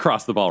 From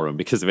across the ballroom,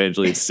 because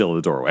Evangeline's still in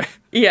the doorway.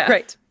 Yeah.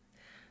 Great.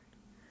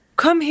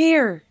 Come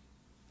here.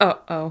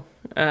 And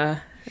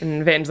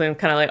Evangeline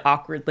kind of like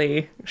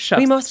awkwardly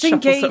shuffles. We must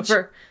engage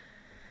over.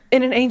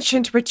 In an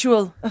ancient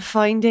ritual of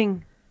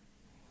finding.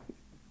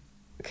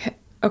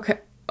 Okay.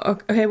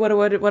 What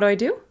do I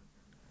do?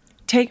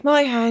 Take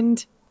my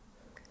hand.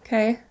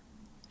 Okay.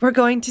 We're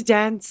going to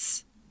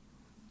dance.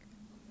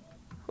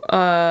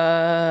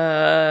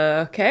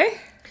 Okay.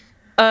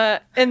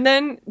 And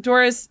then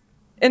Doris,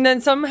 and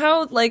then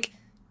somehow like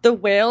the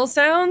whale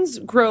sounds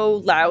grow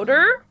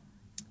louder.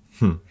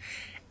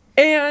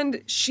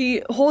 And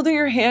she, holding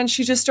her hand,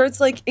 she just starts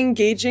like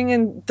engaging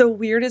in the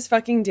weirdest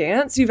fucking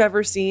dance you've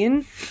ever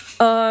seen.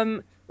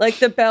 Like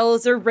the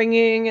bells are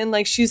ringing and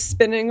like she's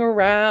spinning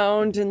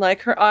around and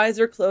like her eyes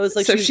are closed.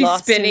 Like so she's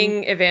lost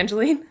spinning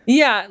Evangeline?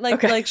 Yeah,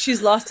 like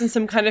she's lost in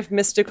some kind of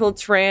mystical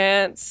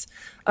trance.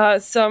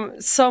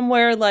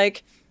 Somewhere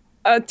like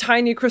a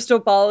tiny crystal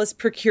ball is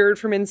procured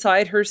from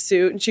inside her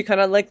suit, and she kind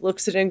of like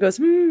looks at it and goes,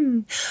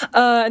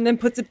 and then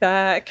puts it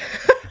back.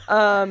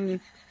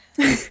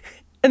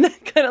 And then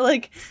kind of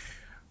like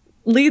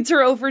leads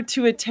her over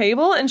to a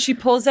table, and she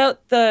pulls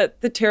out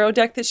the tarot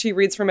deck that she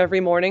reads from every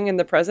morning in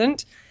the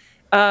present.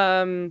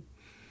 And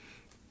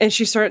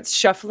she starts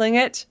shuffling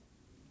it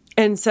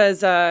and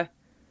says, I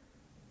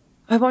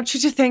want you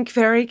to think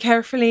very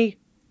carefully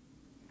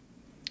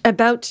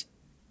about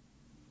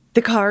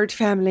the card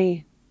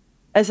family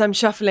as I'm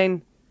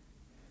shuffling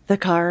the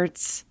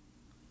cards.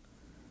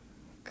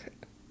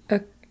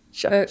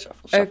 Shuffle,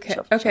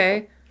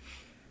 Okay.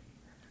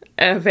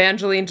 And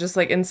Evangeline just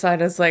like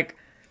inside is like,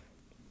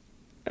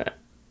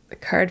 the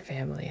card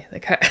family.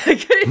 The card. She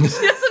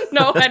doesn't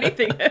know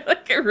anything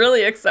like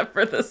really except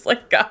for this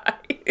like guy.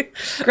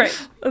 Great.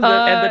 And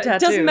the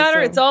tattoo. Doesn't matter.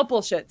 So. It's all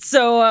bullshit.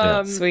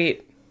 So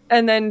sweet.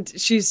 And then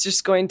she's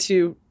just going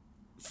to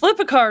flip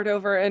a card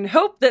over and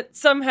hope that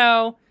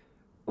somehow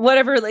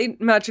whatever late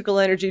magical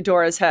energy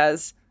Doris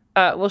has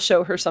will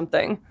show her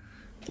something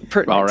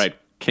pertinent. All right.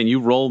 Can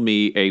you roll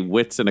me a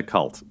wits and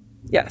occult?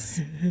 Yes.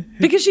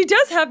 Because she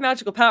does have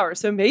magical power,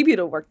 so maybe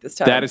it'll work this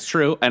time. That is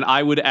true. And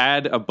I would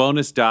add a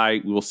bonus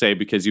die, we'll say,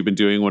 because you've been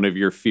doing one of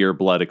your fear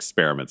blood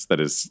experiments that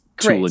is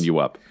tooling you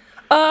up.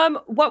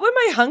 What would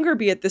my hunger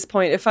be at this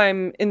point if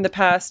I'm in the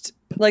past?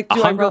 Like,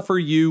 do hunger for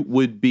you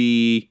would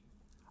be,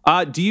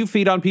 do you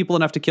feed on people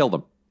enough to kill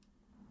them?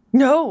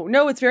 No,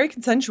 it's very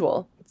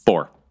consensual.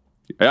 4.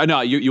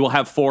 No, you will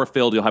have 4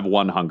 filled. You'll have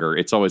 1 hunger.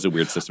 It's always a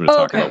weird system to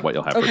talk about what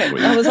you'll have for each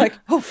week. I was like,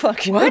 oh,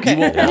 fuck. What?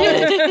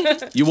 Okay.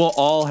 You will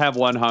all have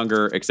 1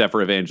 hunger, except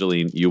for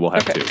Evangeline. You will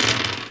have 2.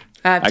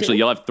 Actually,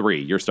 you'll have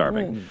 3. You're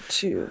starving. 1,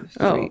 2,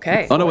 3. Oh,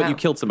 okay. Oh, no, what? You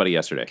killed somebody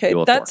yesterday. Okay,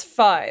 that's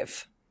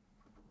 5.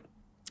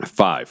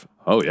 5.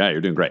 Oh, yeah,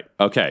 you're doing great.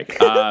 Okay.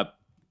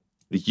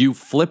 You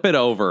flip it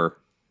over,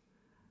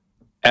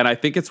 and I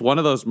think it's one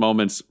of those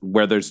moments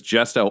where there's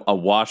just a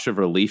wash of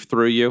relief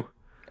through you.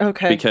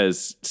 Okay.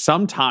 Because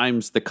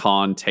sometimes the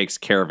con takes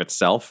care of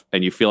itself,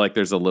 and you feel like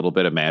there's a little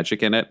bit of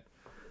magic in it.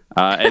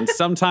 And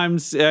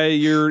sometimes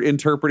you're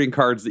interpreting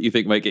cards that you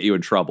think might get you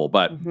in trouble.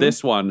 But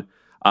this one,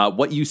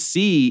 what you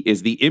see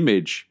is the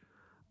image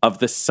of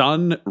the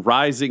sun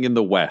rising in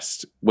the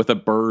west with a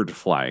bird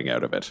flying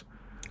out of it.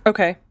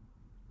 Okay.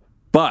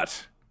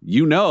 But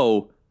you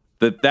know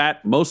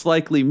that most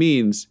likely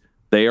means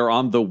they are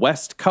on the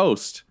west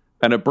coast,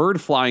 and a bird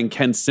flying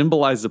can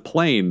symbolize a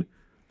plane.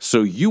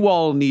 So you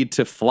all need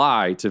to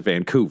fly to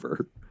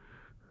Vancouver.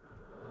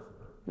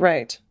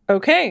 Right.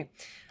 Okay.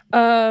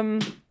 Now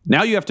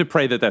you have to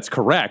pray that that's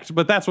correct,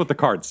 but that's what the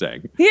card's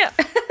saying. Yeah.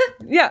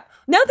 Yeah.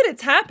 Now that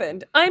it's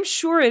happened, I'm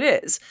sure it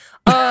is.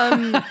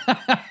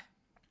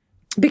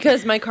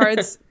 Because my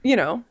cards,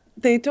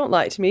 they don't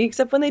lie to me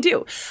except when they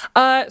do.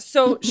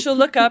 So she'll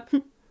look up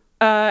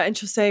and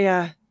she'll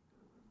say,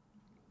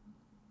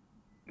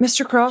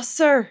 Mr. Cross,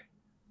 sir.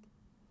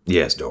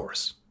 Yes,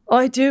 Doris.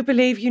 I do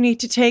believe you need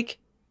to take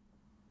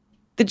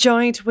the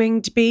giant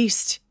winged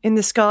beast in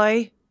the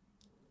sky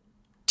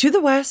to the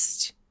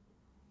west.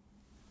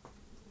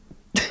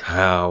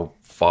 How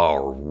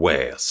far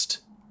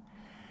west?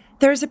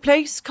 There's a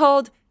place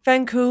called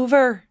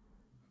Vancouver.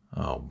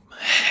 Oh,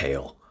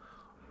 hell.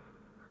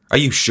 Are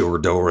you sure,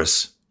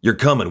 Doris? You're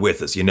coming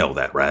with us, you know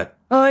that, right?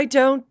 I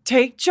don't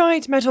take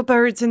giant metal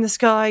birds in the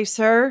sky,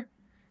 sir.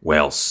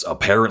 Well,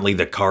 apparently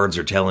the cards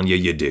are telling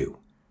you do.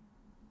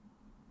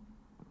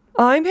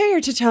 I'm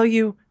here to tell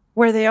you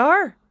where they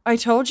are. I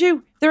told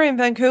you, they're in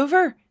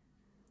Vancouver.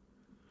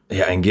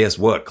 Yeah, and guess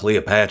what?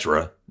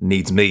 Cleopatra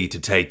needs me to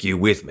take you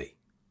with me.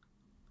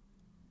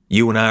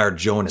 You and I are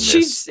joining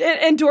this.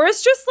 And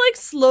Doris just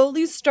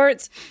slowly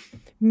starts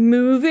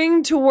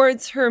moving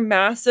towards her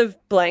massive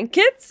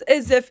blankets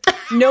as if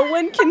no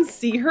one can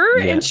see her,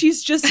 and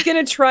she's just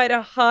gonna try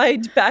to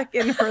hide back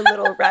in her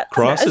little rat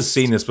Cross nest. has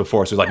seen this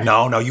before, so he's like,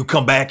 no, you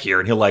come back here,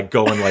 and he'll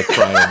go and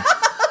cry.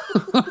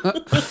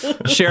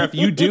 Sheriff,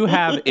 you do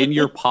have in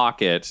your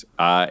pocket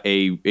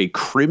a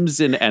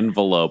crimson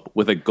envelope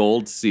with a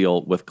gold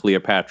seal with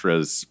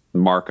Cleopatra's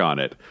mark on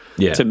it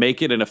to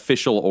make it an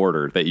official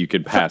order that you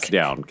could pass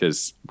down,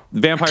 because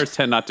vampires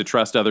tend not to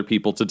trust other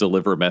people to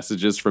deliver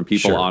messages from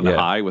people on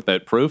high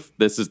without proof.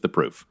 This is the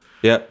proof.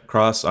 Yep,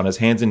 Cross on his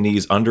hands and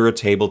knees under a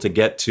table to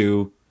get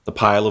to the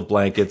pile of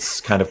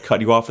blankets, kind of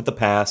cut you off at the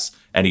pass,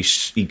 and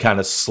he kind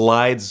of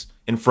slides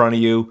in front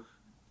of you,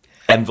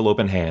 envelope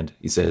in hand.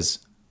 He says,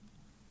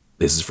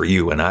 "This is for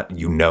you, and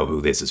you know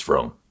who this is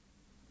from."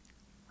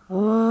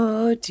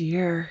 Oh,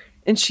 dear.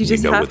 And she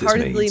just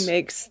half-heartedly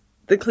makes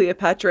the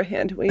Cleopatra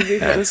hand wavy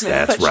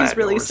movement, but right, she's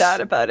really Doris.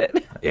 sad about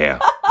it. Yeah.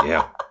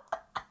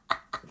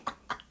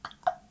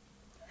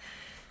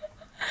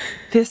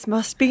 This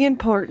must be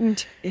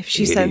important. If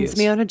she sends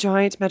me on a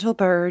giant metal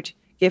bird,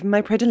 given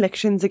my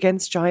predilections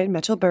against giant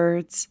metal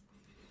birds.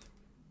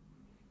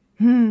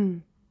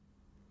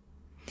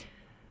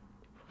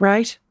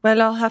 Right.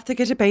 Well, I'll have to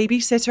get a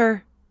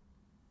babysitter.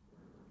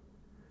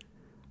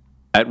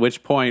 At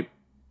which point,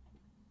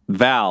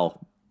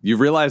 Val, you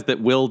realize that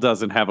Will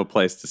doesn't have a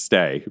place to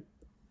stay,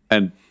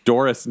 and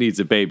Doris needs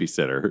a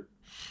babysitter,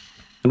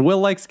 and Will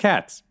likes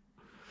cats.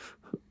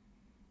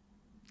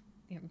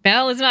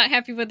 Val is not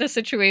happy with the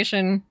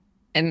situation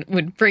and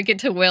would break it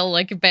to Will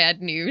like bad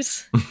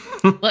news.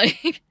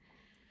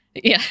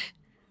 Yeah.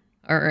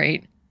 All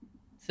right.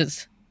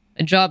 Says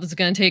a job is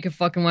going to take a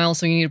fucking while,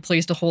 so you need a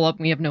place to hole up,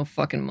 and we have no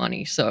fucking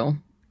money, so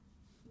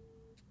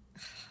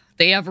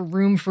they have a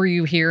room for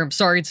you here. I'm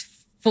sorry,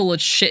 it's full of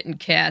shit and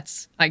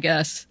cats, I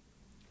guess.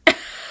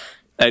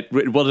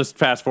 We'll just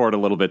fast forward a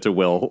little bit to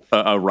Will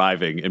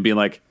arriving and being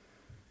like,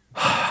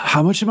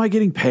 how much am I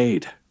getting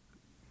paid?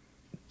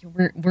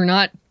 We're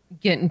not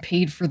getting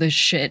paid for this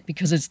shit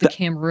because it's the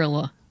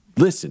Camarilla.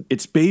 Listen,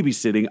 it's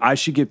babysitting. I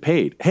should get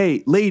paid.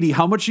 Hey, lady,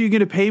 how much are you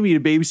going to pay me to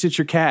babysit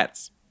your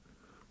cats?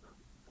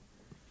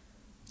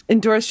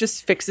 And Doris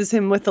just fixes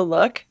him with a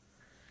look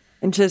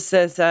and just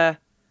says,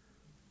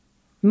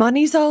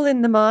 money's all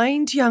in the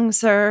mind, young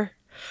sir.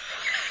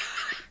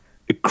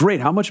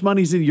 Great. How much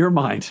money's in your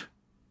mind?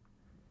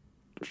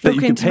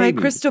 Look into my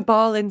crystal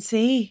ball and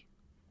see.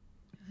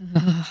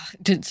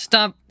 Dude,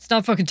 stop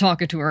fucking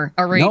talking to her.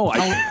 All right. No,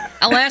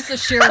 I'll ask the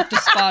sheriff to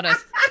spot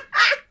us.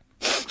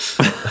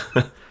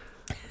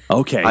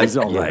 Okay, he's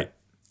all right.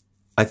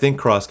 I think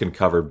Cross can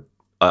cover.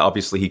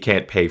 Obviously, he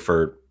can't pay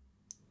for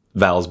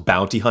Val's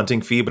bounty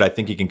hunting fee, but I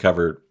think he can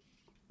cover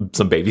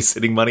some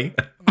babysitting money.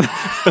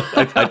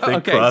 I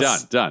think okay,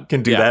 Cross done.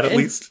 can do that at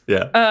least.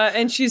 Yeah.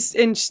 And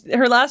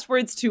her last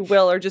words to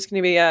Will are just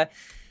going to be,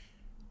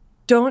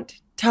 "Don't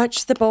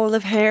touch the bowl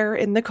of hair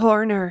in the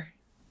corner.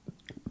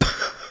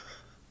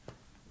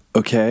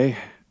 Okay.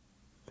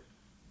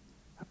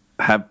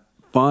 Have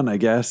fun, I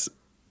guess.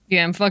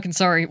 Yeah, I'm fucking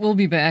sorry. We'll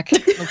be back.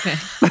 Okay.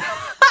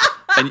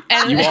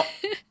 And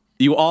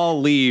you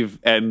all leave,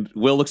 and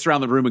Will looks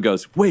around the room and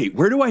goes, "Wait,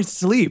 where do I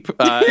sleep?"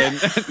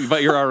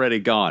 But you're already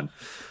gone.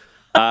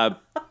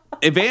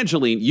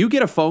 Evangeline, you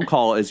get a phone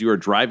call as you are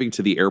driving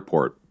to the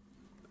airport,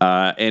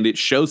 and it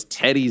shows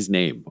Teddy's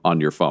name on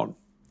your phone.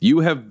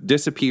 You have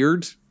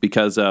disappeared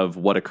because of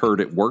what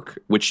occurred at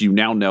work, which you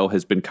now know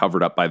has been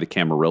covered up by the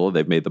Camarilla.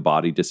 They've made the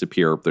body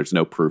disappear. There's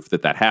no proof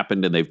that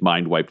happened, and they've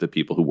mind-wiped the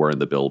people who were in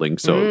the building,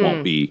 so it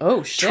won't be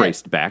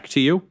traced back to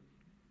you.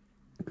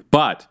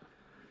 But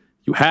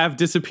you have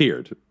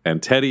disappeared,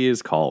 and Teddy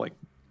is calling.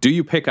 Do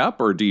you pick up,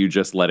 or do you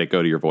just let it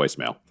go to your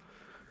voicemail?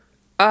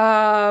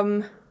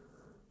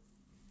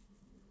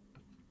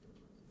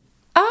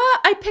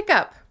 I pick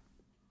up.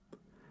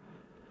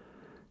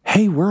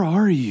 Hey, where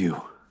are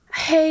you?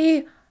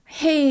 Hey.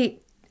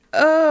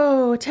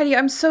 Oh, Teddy,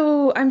 I'm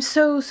so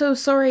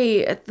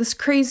sorry. This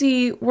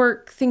crazy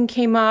work thing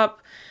came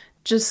up.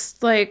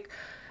 Just like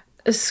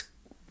a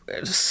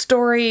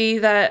story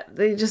that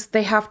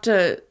they have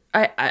to.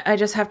 I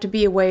just have to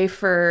be away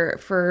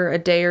for a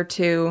day or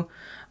two.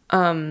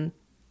 Yeah,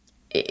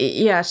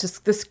 it's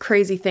just this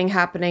crazy thing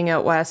happening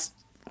out west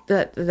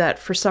that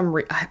for some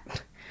reason,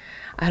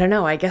 I don't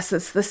know. I guess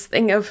it's this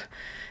thing of,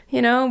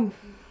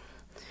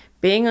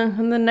 being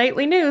on the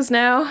nightly news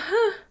now.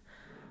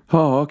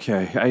 Oh,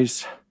 okay.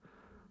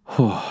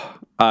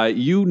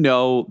 You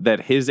know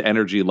that his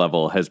energy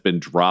level has been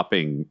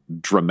dropping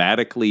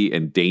dramatically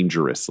and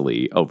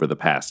dangerously over the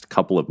past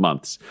couple of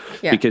months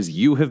because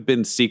you have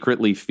been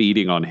secretly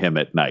feeding on him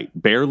at night,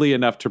 barely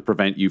enough to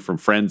prevent you from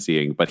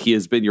frenzying, but he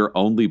has been your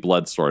only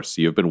blood source.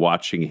 So you've been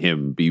watching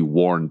him be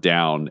worn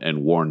down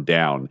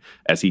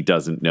as he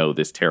doesn't know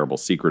this terrible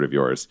secret of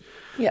yours.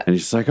 Yeah. And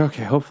he's just like,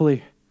 okay,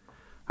 hopefully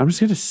I'm just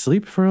going to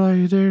sleep for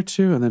like a day or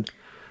two. And then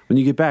when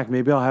you get back,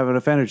 maybe I'll have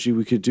enough energy.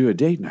 We could do a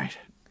date night.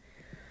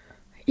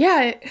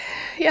 Yeah,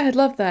 I'd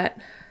love that.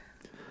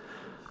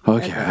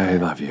 Okay, I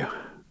love you.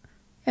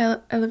 Yeah,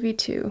 I love you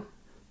too.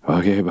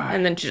 Okay, bye.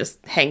 And then she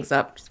just hangs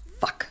up.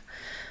 Fuck.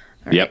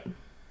 All yep. right.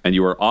 And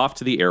you are off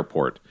to the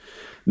airport.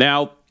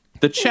 Now,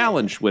 the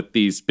challenge with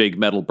these big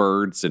metal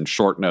birds and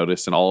short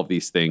notice and all of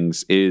these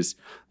things is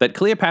that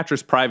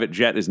Cleopatra's private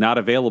jet is not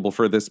available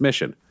for this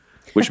mission,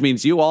 which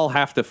means you all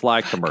have to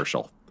fly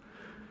commercial.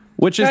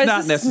 Which is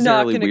not necessarily weird. This is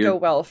not going to go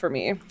well for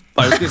me.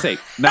 I was going to say,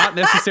 not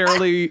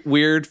necessarily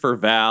weird for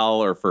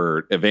Val or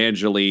for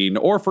Evangeline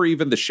or for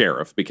even the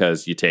sheriff,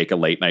 because you take a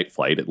late night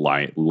flight, it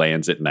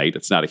lands at night.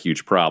 It's not a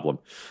huge problem.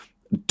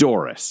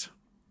 Doris,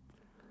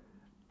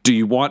 do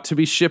you want to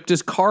be shipped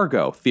as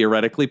cargo?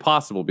 Theoretically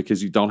possible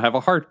because you don't have a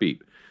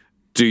heartbeat.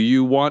 Do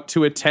you want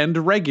to attend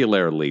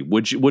regularly?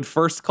 Would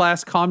first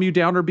class calm you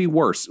down or be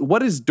worse?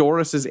 What is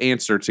Doris's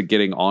answer to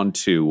getting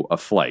onto a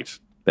flight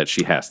that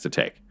she has to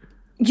take?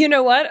 You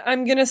know what?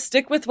 I'm going to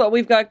stick with what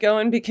we've got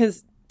going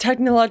because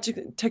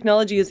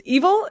technology is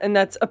evil, and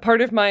that's a part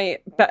of my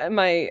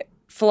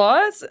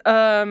flaws.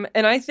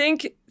 And I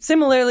think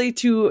similarly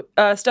to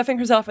stuffing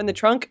herself in the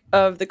trunk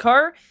of the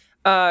car,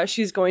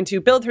 she's going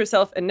to build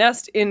herself a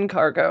nest in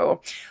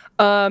cargo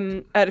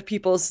out of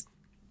people's,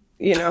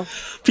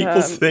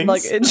 people's things.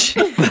 Luggage.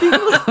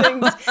 People's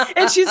things.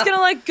 And she's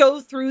going to go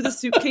through the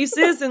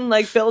suitcases and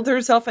build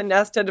herself a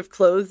nest out of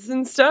clothes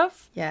and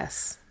stuff.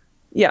 Yes.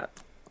 Yeah.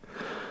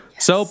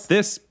 So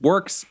this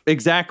works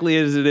exactly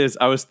as it is.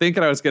 I was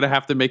thinking I was going to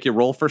have to make you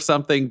roll for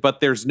something, but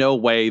there's no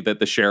way that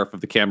the sheriff of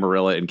the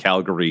Camarilla in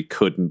Calgary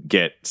couldn't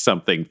get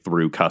something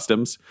through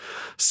customs.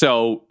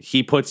 So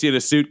he puts you in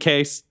a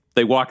suitcase.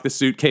 They walk the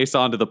suitcase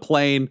onto the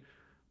plane.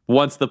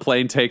 Once the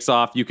plane takes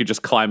off, you could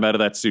just climb out of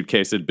that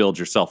suitcase and build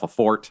yourself a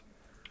fort.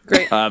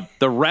 Great.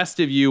 The rest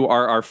of you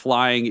are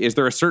flying. Is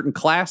there a certain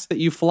class that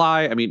you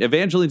fly? I mean,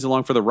 Evangeline's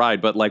along for the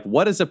ride, but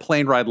what is a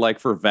plane ride like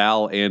for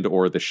Val and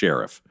or the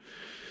sheriff?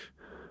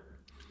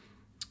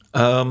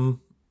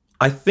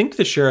 I think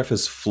the sheriff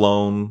has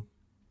flown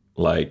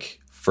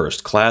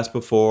first class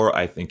before.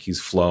 I think he's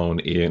flown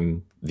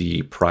in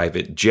the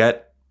private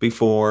jet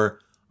before.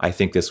 I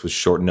think this was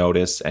short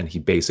notice and he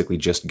basically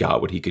just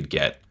got what he could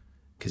get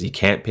because he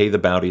can't pay the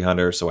bounty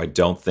hunter. So I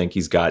don't think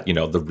he's got,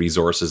 the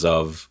resources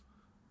of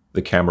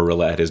the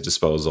Camarilla at his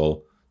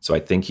disposal. So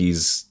I think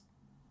he's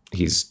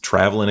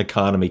traveling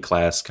economy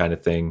class kind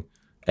of thing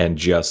and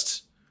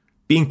just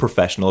being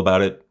professional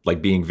about it,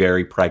 being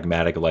very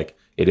pragmatic,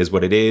 it is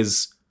what it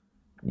is.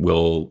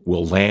 We'll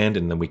land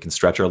and then we can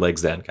stretch our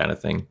legs then kind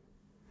of thing.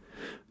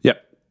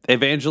 Yep.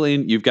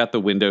 Evangeline, you've got the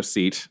window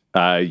seat.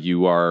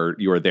 You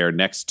are there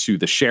next to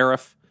the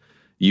sheriff.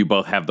 You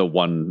both have the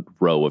one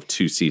row of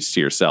two seats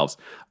to yourselves.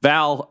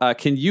 Val,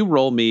 can you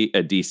roll me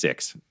a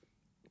D6?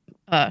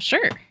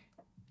 Sure.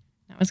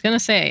 I was going to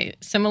say,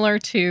 similar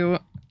to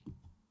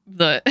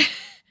the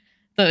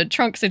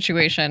trunk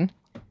situation.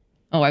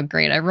 Oh,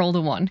 great. I rolled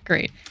a 1.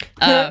 Great.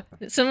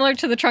 Similar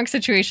to the trunk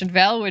situation,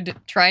 Val would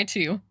try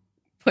to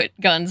put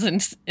guns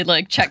and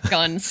check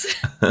guns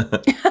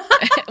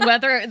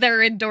whether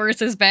they're in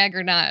Doris's bag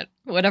or not,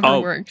 whatever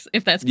works,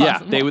 if that's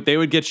possible. Yeah, they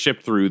would get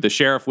shipped through. The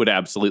sheriff would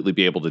absolutely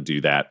be able to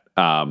do that.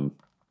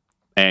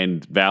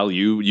 And Val,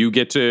 you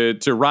get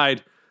to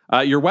ride.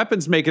 Your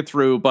weapons make it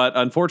through, but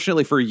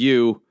unfortunately for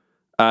you,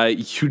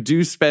 you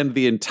do spend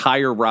the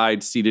entire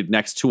ride seated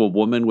next to a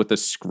woman with a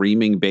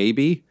screaming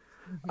baby.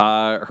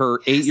 Her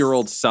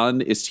 8-year-old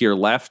son is to your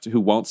left who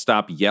won't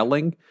stop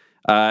yelling.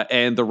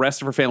 And the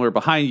rest of her family are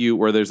behind you,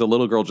 where there's a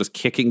little girl just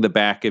kicking the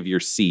back of your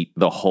seat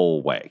the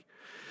whole way.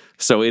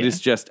 So it is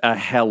just a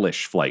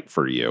hellish flight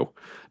for you.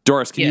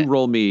 Doris, can you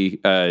roll me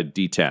a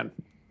D10?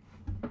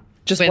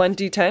 Just one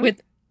D10?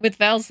 With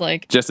Val's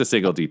like... Just a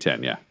single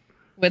D10, yeah.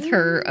 With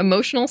her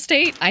emotional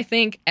state, I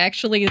think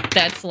actually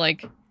that's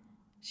like...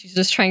 She's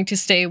just trying to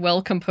stay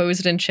well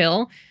composed and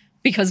chill.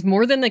 Because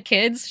more than the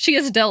kids, she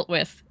has dealt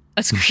with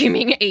a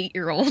screaming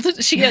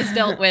 8-year-old. She has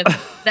dealt with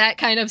that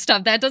kind of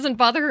stuff. That doesn't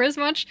bother her as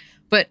much.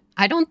 But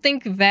I don't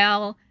think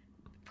Val...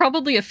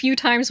 Probably a few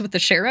times with the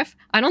sheriff,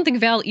 I don't think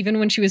Val, even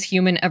when she was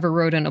human, ever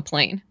rode in a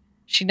plane.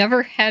 She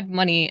never had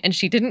money, and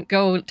she didn't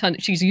go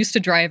she's used to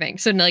driving.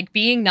 So, like,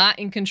 being not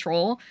in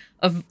control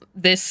of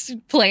this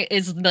plane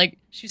is, like,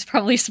 she's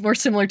probably more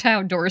similar to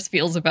how Doris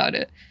feels about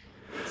it.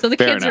 So the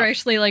kids are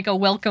actually, like, a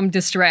welcome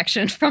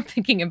distraction from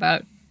thinking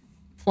about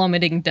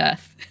plummeting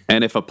death.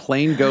 And if a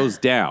plane goes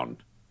down,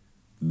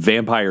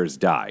 vampires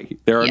die.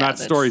 There are not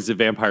stories of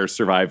vampires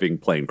surviving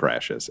plane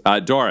crashes.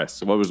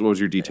 Doris, what was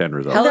your D10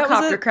 result?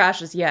 Helicopter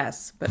crashes,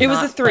 yes. But it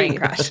was a 3. Plane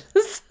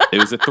crashes. It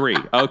was a 3.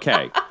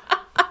 Okay.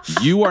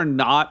 You are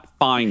not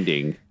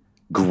finding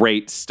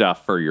great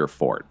stuff for your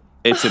fort.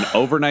 It's an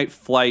overnight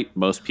flight.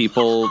 Most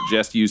people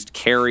just used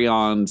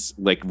carry-ons.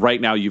 Like right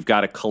now you've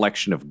got a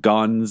collection of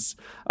guns,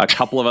 a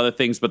couple of other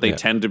things, but they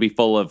tend to be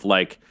full of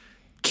like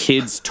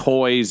kids'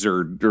 toys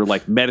or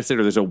like medicine,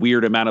 or there's a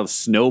weird amount of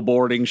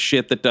snowboarding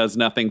shit that does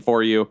nothing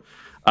for you.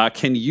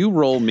 Can you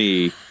roll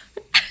me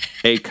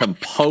a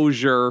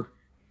composure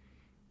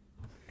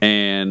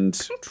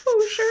and...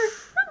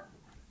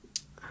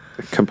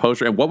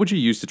 Composure. And what would you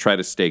use to try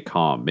to stay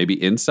calm? Maybe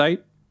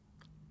insight?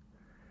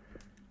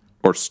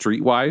 Or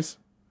streetwise?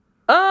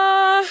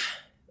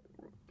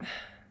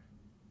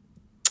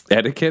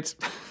 Etiquette?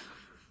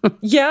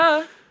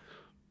 Yeah.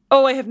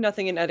 Oh, I have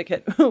nothing in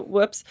etiquette.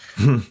 Whoops.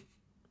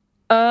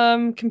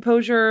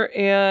 Composure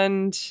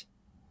and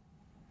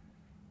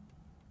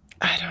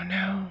I don't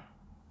know.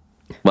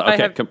 Well,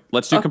 okay,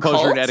 let's do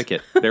composure and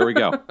etiquette. There we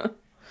go.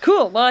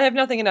 Cool. Well, I have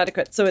nothing in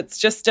etiquette, so it's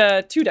just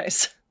 2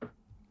 dice.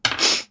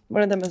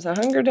 One of them is a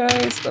hunger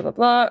dice. Blah blah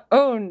blah.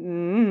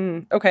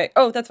 Oh, okay.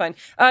 Oh, that's fine.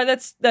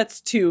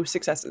 That's 2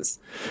 successes.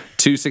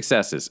 2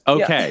 successes.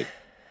 Okay, yeah.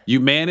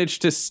 You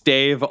managed to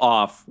stave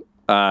off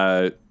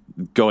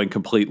going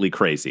completely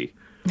crazy.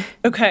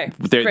 Okay.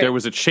 There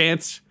was a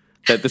chance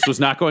that this was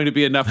not going to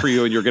be enough for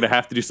you and you're going to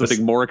have to do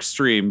something more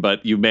extreme,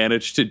 but you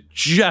managed to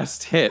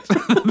just hit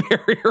the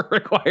barrier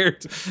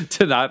required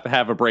to not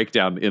have a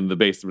breakdown in the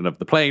basement of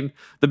the plane.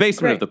 The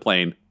basement of the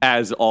plane,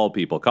 as all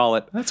people call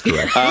it. That's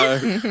correct.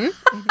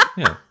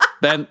 Yeah.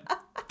 Then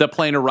the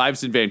plane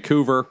arrives in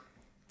Vancouver.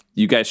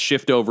 You guys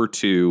shift over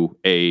to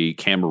a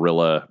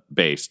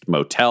Camarilla-based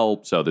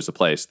motel, so there's a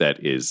place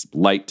that is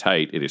light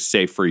tight. It is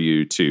safe for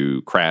you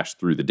to crash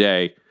through the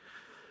day.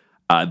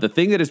 The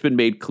thing that has been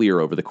made clear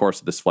over the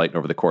course of this flight and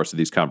over the course of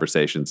these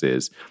conversations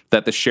is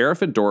that the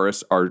sheriff and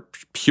Doris are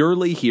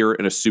purely here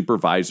in a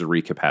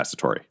supervisory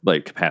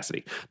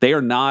capacity. They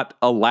are not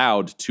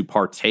allowed to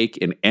partake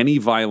in any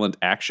violent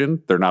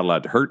action. They're not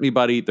allowed to hurt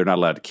anybody. They're not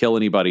allowed to kill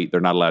anybody.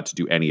 They're not allowed to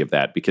do any of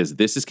that because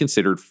this is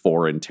considered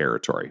foreign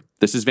territory.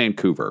 This is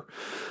Vancouver.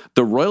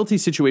 The royalty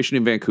situation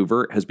in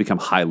Vancouver has become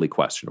highly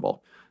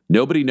questionable.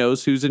 Nobody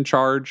knows who's in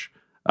charge.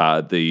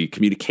 The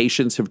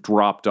communications have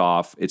dropped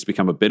off. It's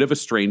become a bit of a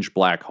strange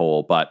black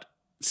hole, but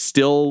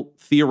still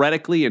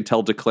theoretically,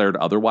 until declared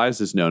otherwise,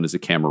 is known as a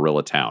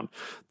Camarilla town.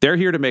 They're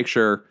here to make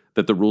sure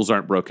that the rules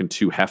aren't broken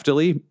too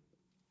heftily.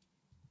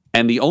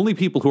 And the only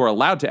people who are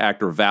allowed to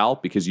act are Val,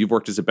 because you've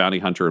worked as a bounty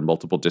hunter in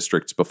multiple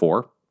districts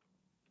before.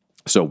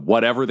 So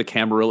whatever the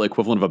Camarilla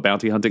equivalent of a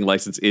bounty hunting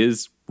license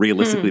is,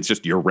 realistically, it's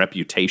just your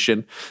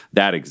reputation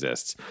that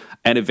exists.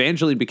 And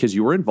Evangeline, because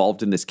you were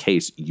involved in this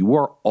case, you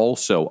are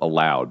also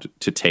allowed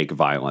to take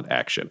violent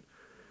action,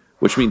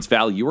 which means,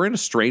 Val, you are in a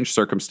strange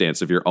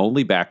circumstance of your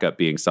only backup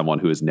being someone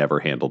who has never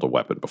handled a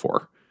weapon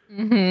before.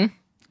 Mm-hmm.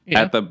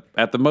 Yeah.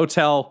 At the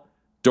motel,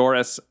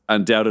 Doris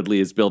undoubtedly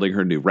is building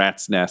her new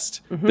rat's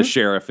nest. Mm-hmm. The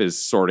sheriff is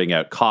sorting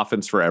out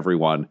coffins for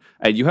everyone.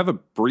 And you have a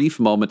brief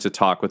moment to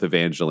talk with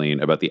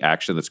Evangeline about the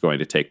action that's going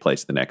to take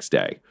place the next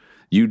day.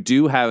 You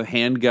do have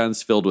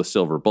handguns filled with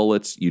silver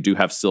bullets. You do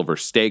have silver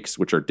stakes,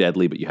 which are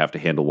deadly, but you have to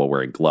handle while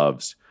wearing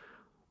gloves.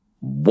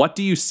 What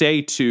do you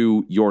say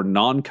to your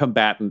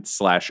non-combatant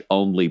 /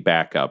 only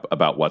backup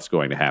about what's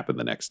going to happen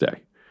the next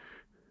day?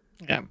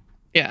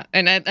 Yeah.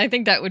 And I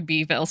think that would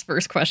be Val's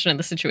first question in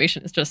the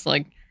situation. Is just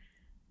like,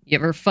 you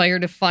ever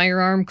fired a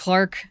firearm,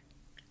 Clark?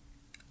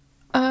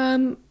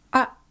 I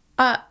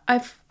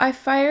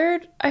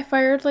fired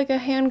like a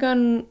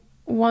handgun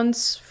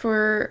once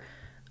for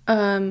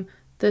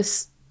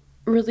this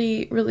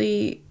really,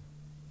 really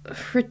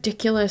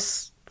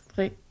ridiculous,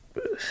 like,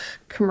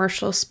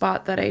 commercial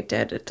spot that I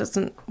did. It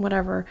doesn't,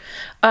 whatever.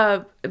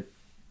 Kind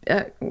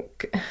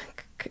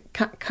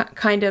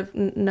of,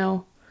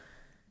 no.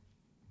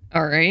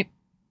 All right.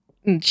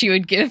 And she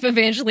would give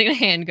Evangeline a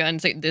handgun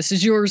and say, "This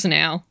is yours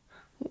now."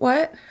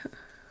 What?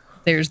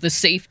 There's the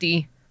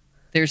safety.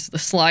 There's the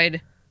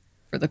slide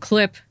for the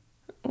clip.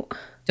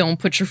 Don't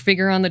put your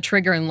finger on the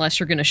trigger unless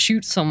you're going to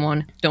shoot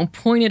someone. Don't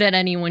point it at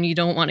anyone you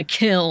don't want to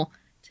kill.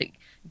 Take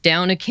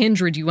down a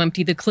kindred, you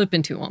empty the clip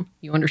into them.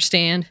 You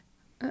understand?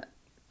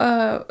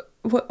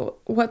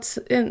 What's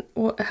in,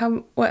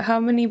 how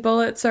many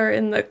bullets are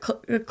in the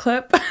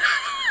clip?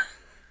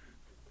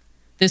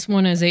 This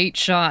one has 8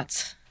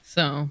 shots,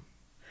 so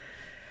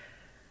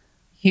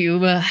you,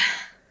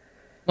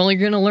 well, you're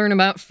going to learn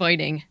about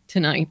fighting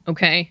tonight,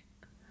 okay?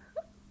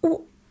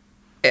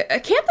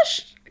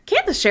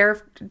 Can't the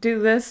sheriff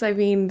do this? I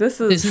mean, this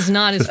is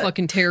not his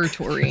fucking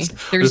territory.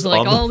 There's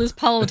like all this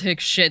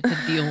politics shit to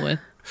deal with.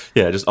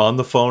 Yeah, just on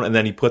the phone, and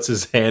then he puts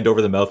his hand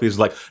over the mouthpiece,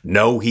 like,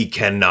 "No, he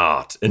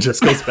cannot," and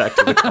just goes back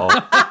to the call.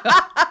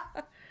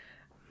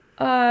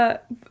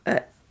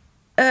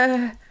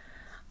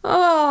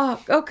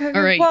 Oh, okay.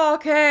 All right. Well,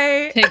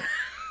 okay.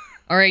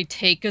 All right,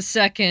 take a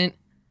second.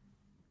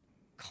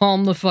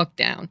 Calm the fuck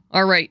down.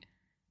 All right.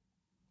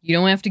 You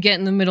don't have to get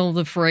in the middle of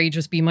the fray.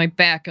 Just be my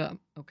backup,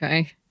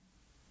 okay?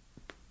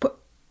 But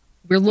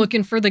we're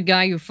looking for the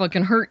guy who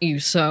fucking hurt you,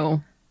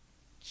 so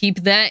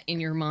keep that in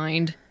your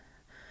mind.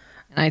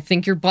 And I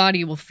think your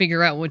body will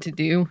figure out what to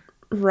do.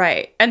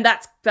 Right. And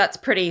that's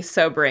pretty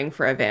sobering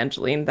for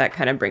Evangeline. That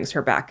kind of brings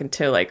her back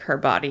into like her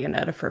body and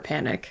out of her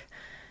panic,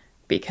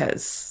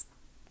 because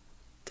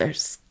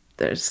there's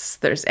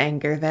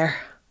anger there.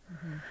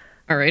 Mm-hmm.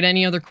 All right.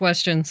 Any other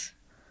questions?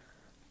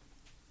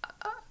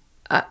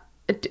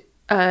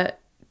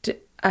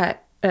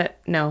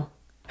 No.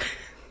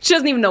 She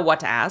doesn't even know what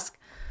to ask.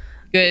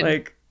 Good.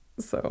 Like,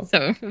 so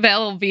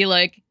Val will be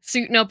like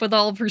suiting up with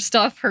all of her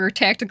stuff, her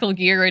tactical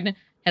gear, and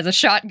has a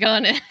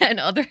shotgun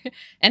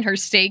and her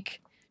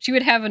stake. She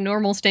would have a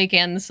normal stake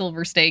and the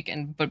silver stake,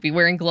 but be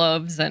wearing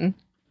gloves and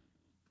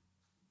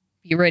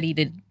be ready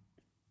to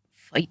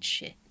fight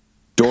shit.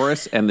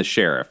 Doris and the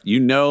sheriff. You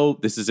know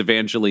this is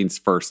Evangeline's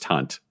first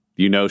hunt.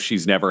 You know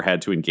she's never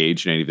had to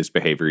engage in any of this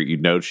behavior. You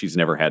know she's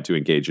never had to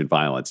engage in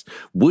violence.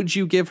 Would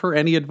you give her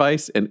any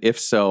advice? And if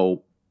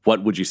so,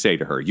 what would you say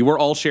to her? You are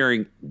all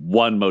sharing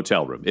one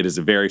motel room. It is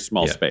a very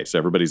small space.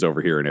 Everybody's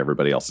over here in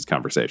everybody else's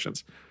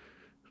conversations.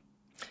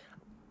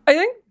 I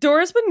think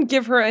Doris wouldn't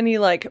give her any,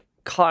 like,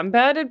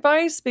 combat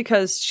advice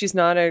because she's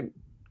not a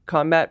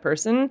combat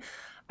person.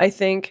 I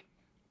think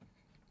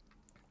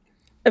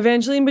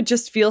Evangeline would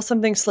just feel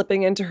something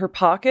slipping into her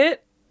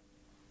pocket.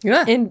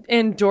 Yeah.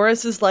 And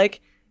Doris is,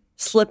 like,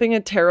 slipping a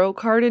tarot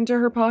card into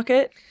her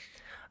pocket.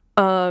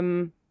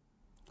 And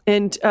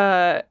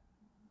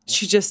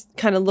she just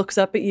kind of looks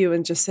up at you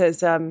and just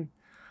says,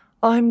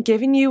 "I'm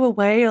giving you a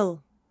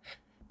whale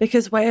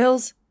because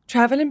whales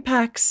travel in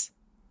packs,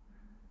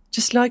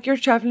 just like you're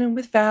traveling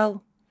with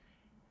Val,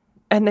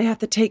 and they have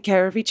to take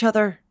care of each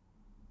other."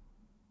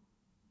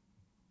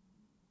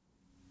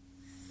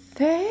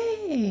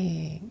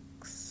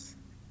 Thanks.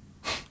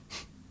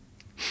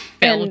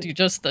 Val will do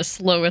just the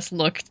slowest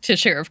look to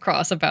Sheriff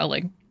Cross about,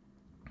 like,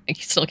 I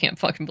still can't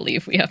fucking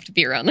believe we have to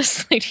be around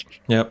this lady.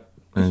 Yep.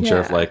 And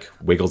Sheriff, like,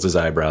 wiggles his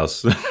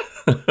eyebrows.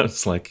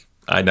 It's like,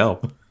 I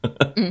know.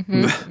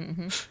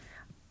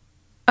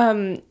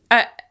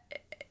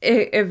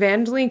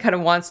 Evangeline kind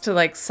of wants to,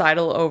 like,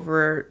 sidle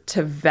over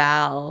to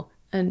Val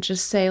and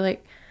just say,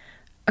 like,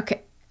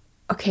 okay,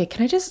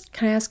 can I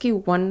ask you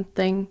one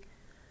thing?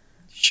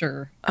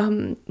 Sure.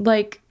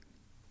 Like,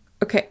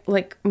 okay,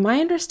 like, my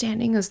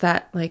understanding is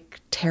that, like,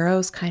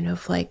 tarot's kind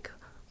of like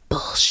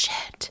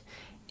bullshit.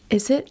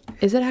 Is it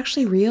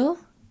actually real?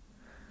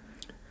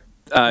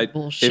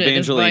 Bullshit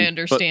is my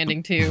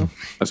understanding, too.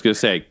 I was going to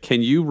say,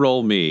 can you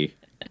roll me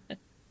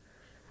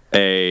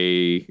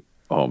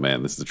oh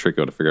man, this is a trick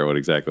to figure out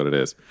exactly what it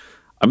is.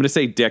 I'm going to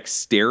say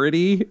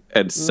dexterity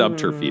and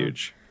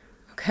subterfuge.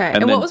 Okay.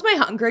 And what was my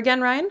hunger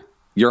again, Ryan?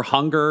 Your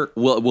hunger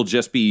will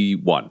just be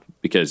 1,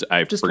 because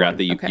I forgot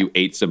that you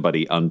ate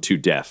somebody unto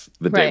death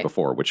the day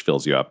before, which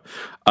fills you up.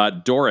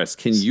 Doris,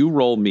 can you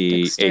roll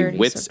me Dexterity, a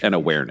wits and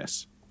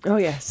awareness? Oh,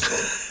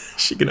 yes.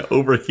 She can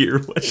overhear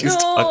what she's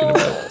talking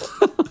about.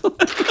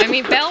 I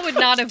mean, Val would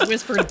not have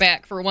whispered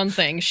back, for one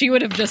thing. She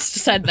would have just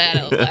said that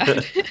out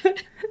loud.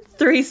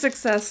 3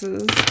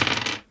 successes.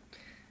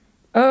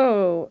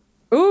 Oh.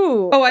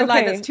 Ooh. Oh, I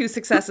lied. That's 2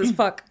 successes.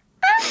 Fuck.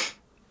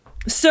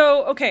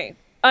 So, okay.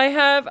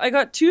 I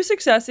got 2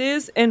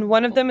 successes, and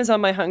one of them is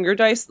on my hunger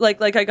dice.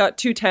 Like I got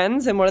 2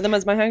 10s, and one of them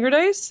is my hunger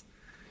dice.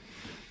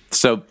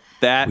 So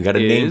that we got a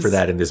name for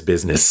that in this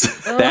business.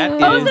 That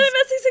is a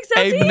messy success?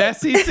 A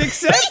messy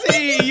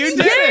successy. You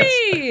did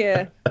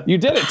it. You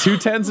did it. 2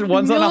 10s and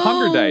one's on a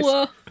hunger dice.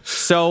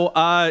 So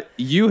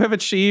you have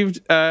achieved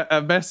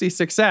a messy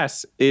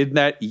success in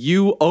that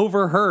you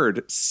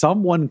overheard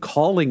someone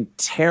calling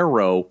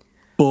tarot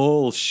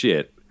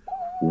bullshit.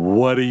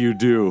 What do you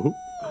do?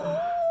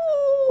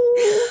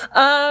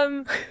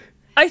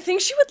 I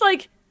think she would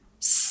like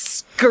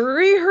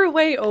scurry her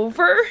way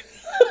over.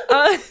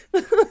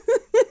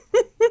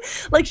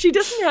 Like she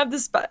doesn't have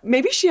this.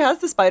 Maybe she has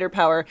the spider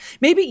power.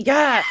 Maybe,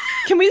 yeah.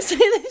 Can we say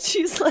that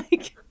she's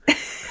like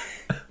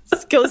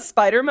goes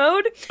spider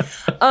mode,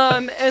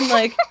 and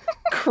like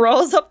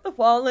crawls up the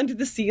wall into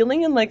the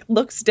ceiling and like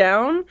looks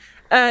down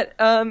at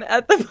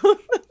the both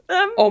of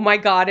them. Oh my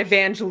god,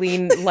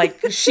 Evangeline, like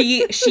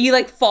she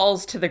like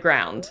falls to the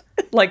ground,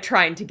 like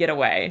trying to get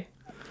away.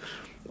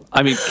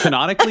 I mean,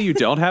 canonically, you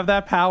don't have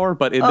that power,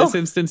 but in this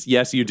instance,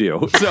 yes, you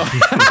do. So you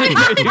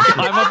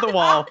climb up the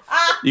wall,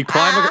 you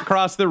climb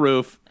across the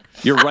roof,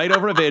 you're right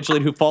over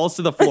Evangeline, who falls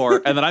to the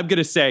floor, and then I'm going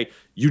to say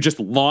you just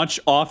launch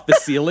off the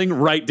ceiling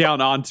right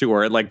down onto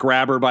her and like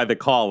grab her by the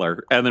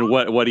collar. And then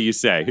what do you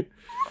say?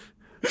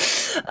 Do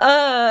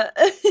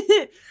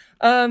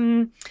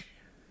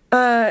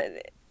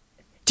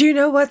you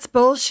know what's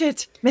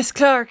bullshit, Miss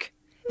Clark?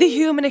 The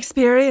human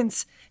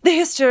experience, the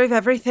history of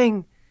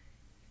everything.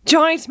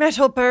 Giant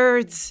metal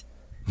birds.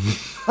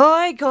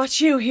 I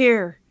got you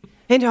here,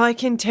 and I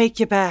can take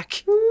you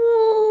back.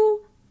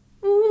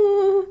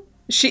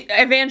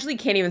 Evangeline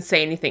can't even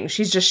say anything.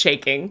 She's just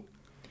shaking.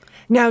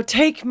 Now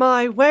take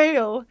my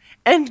whale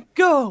and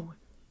go.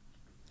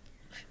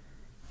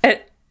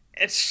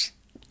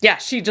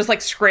 She just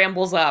like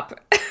scrambles up,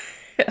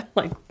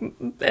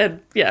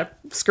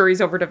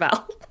 scurries over to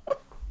Val.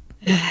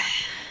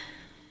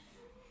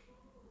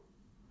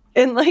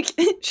 And like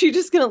she's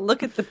just gonna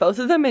look at the both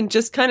of them and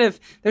just kind of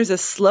there's a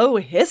slow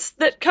hiss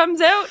that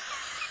comes out.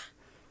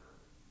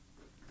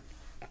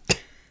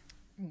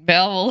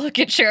 Val will look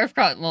at Sheriff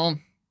Cotton. Well,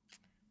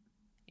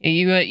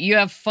 you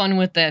have fun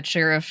with that,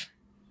 Sheriff.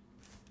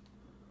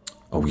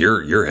 Oh,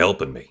 you're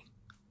helping me.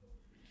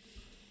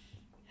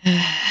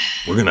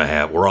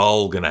 We're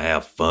all gonna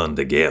have fun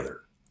together.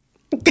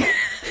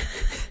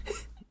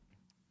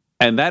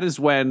 And that is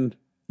when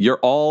you're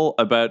all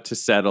about to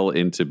settle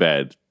into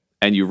bed,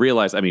 and you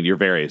realize, I mean, your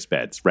various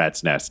beds,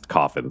 rat's nest,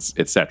 coffins,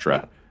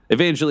 etc.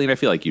 Evangeline, I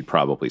feel like you'd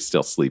probably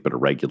still sleep in a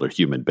regular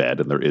human bed,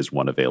 and there is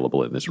one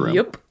available in this room.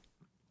 Yep.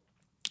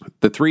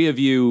 The three of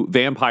you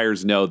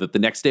vampires know that the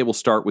next day will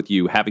start with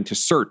you having to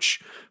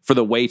search for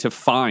the way to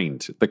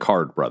find the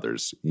Card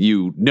Brothers.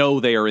 You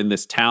know they are in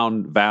this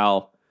town,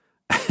 Val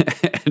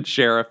and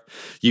Sheriff.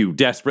 You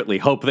desperately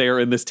hope they are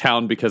in this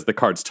town because the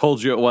cards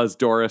told you it was,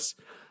 Doris.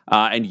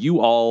 And you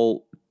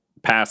all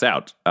pass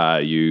out.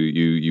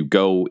 You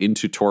go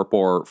into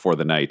torpor for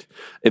the night.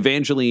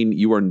 Evangeline,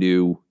 you are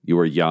new, you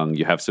are young,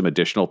 you have some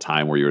additional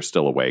time where you're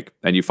still awake,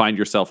 and you find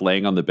yourself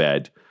laying on the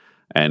bed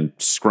and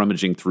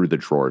scrummaging through the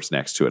drawers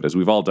next to it, as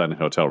we've all done in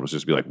hotel rooms,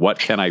 just be like, what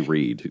can I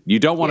read? You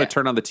don't want to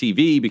turn on the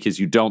TV because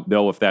you don't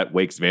know if that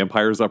wakes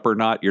vampires up or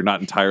not. You're not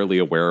entirely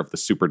aware of the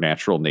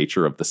supernatural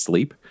nature of the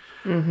sleep.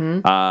 Mm-hmm.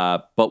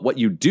 But what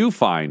you do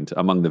find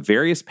among the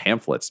various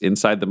pamphlets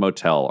inside the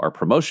motel are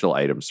promotional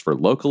items for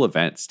local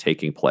events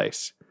taking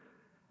place.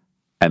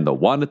 And the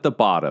one at the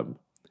bottom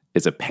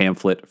is a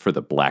pamphlet for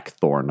the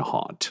Blackthorn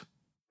Haunt.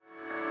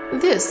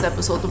 This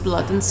episode of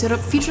Blood and Syrup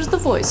features the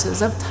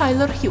voices of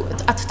Tyler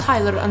Hewitt at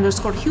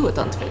Tyler_Hewitt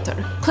on Twitter,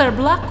 Claire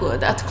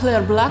Blackwood at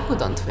Claire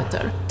Blackwood on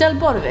Twitter, Del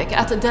Borvik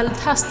at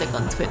Deltastic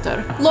on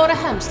Twitter, Laura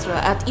Hamstra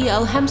at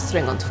EL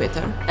Hamstring on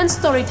Twitter, and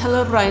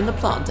storyteller Ryan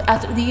LaPlante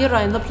at the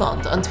Ryan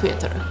LaPlante on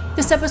Twitter.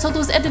 This episode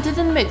was edited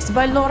and mixed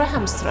by Laura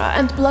Hamstra,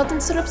 and Blood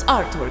and Syrup's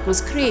artwork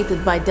was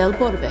created by Del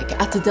Borvik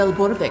at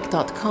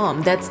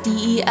delborvik.com. That's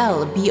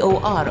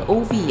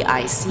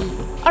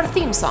DELBOROVIC. Our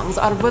theme songs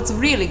are What's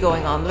Really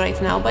Going On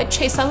Right Now by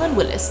Chase Allen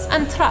Willis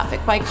and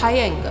Traffic by Kai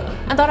Engel,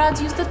 and our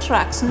ads use the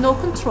tracks No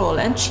Control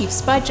and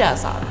Chiefs by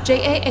Jazzar,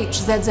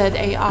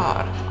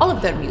 JAHZZAR. All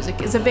of their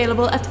music is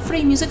available at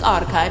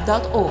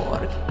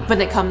freemusicarchive.org. When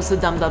it comes to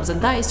Dum Dums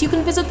and Dice, you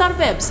can visit our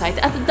website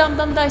at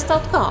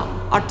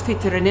dumdumdice.com, our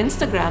Twitter and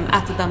Instagram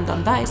at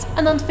dumdumdice,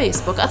 and on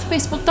Facebook at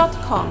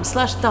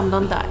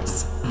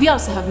facebook.com/dumdumdice. We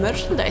also have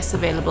merchandise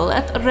available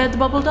at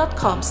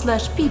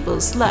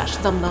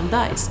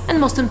redbubble.com/people/dumdumdice. And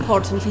most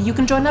importantly, you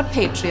can join our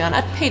Patreon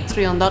at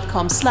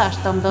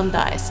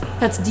patreon.com/dumdumdice.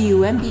 That's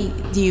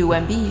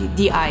DUMBDICE.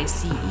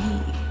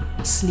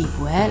 Sleep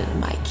well,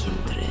 my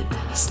kindred.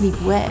 Sleep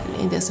well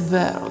in this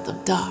world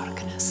of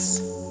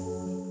darkness.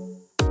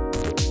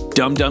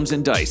 Dum Dums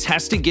and Dice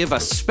has to give a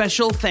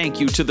special thank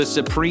you to the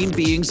supreme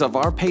beings of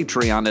our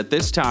Patreon at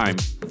this time.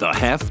 The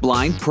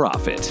Half-Blind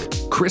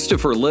Prophet,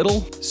 Christopher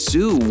Little,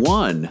 Sue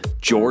One,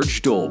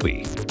 George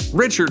Dolby,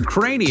 Richard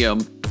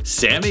Cranium,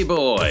 Sammy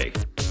Boy,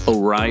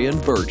 Orion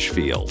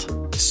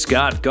Birchfield,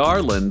 Scott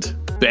Garland,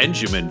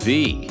 Benjamin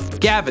V,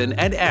 Gavin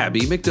and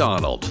Abby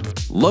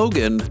McDonald,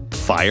 Logan,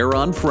 Fire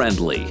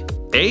Unfriendly,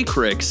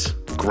 Acrix,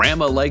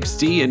 Grandma Likes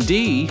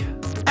D&D,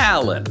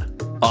 Alan,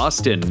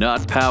 Austin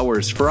Nut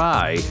Powers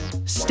Fry,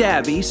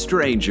 Stabby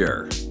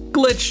Stranger,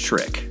 Glitch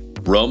Trick,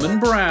 Roman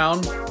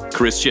Brown,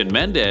 Christian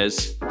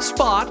Mendez,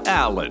 Spot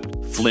Allen,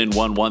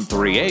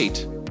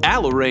 Flynn1138,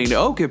 Alarain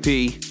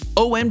Okapi,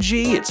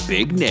 OMG It's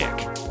Big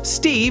Nick,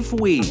 Steve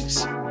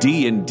Wees,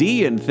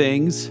 D&D and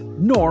Things,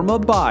 Norma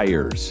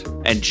Byers,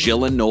 and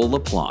Jill and Noel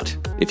LaPlante.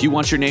 If you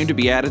want your name to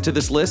be added to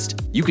this list,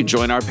 you can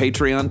join our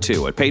Patreon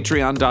too at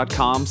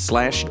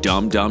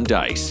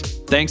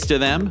patreon.com/dumbdumbdice. Thanks to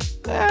them,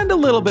 and a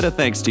little bit of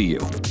thanks to you.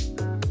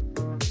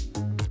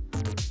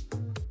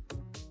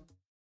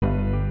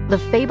 The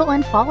Fable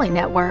and Folly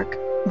Network,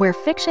 where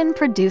fiction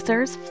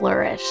producers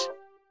flourish.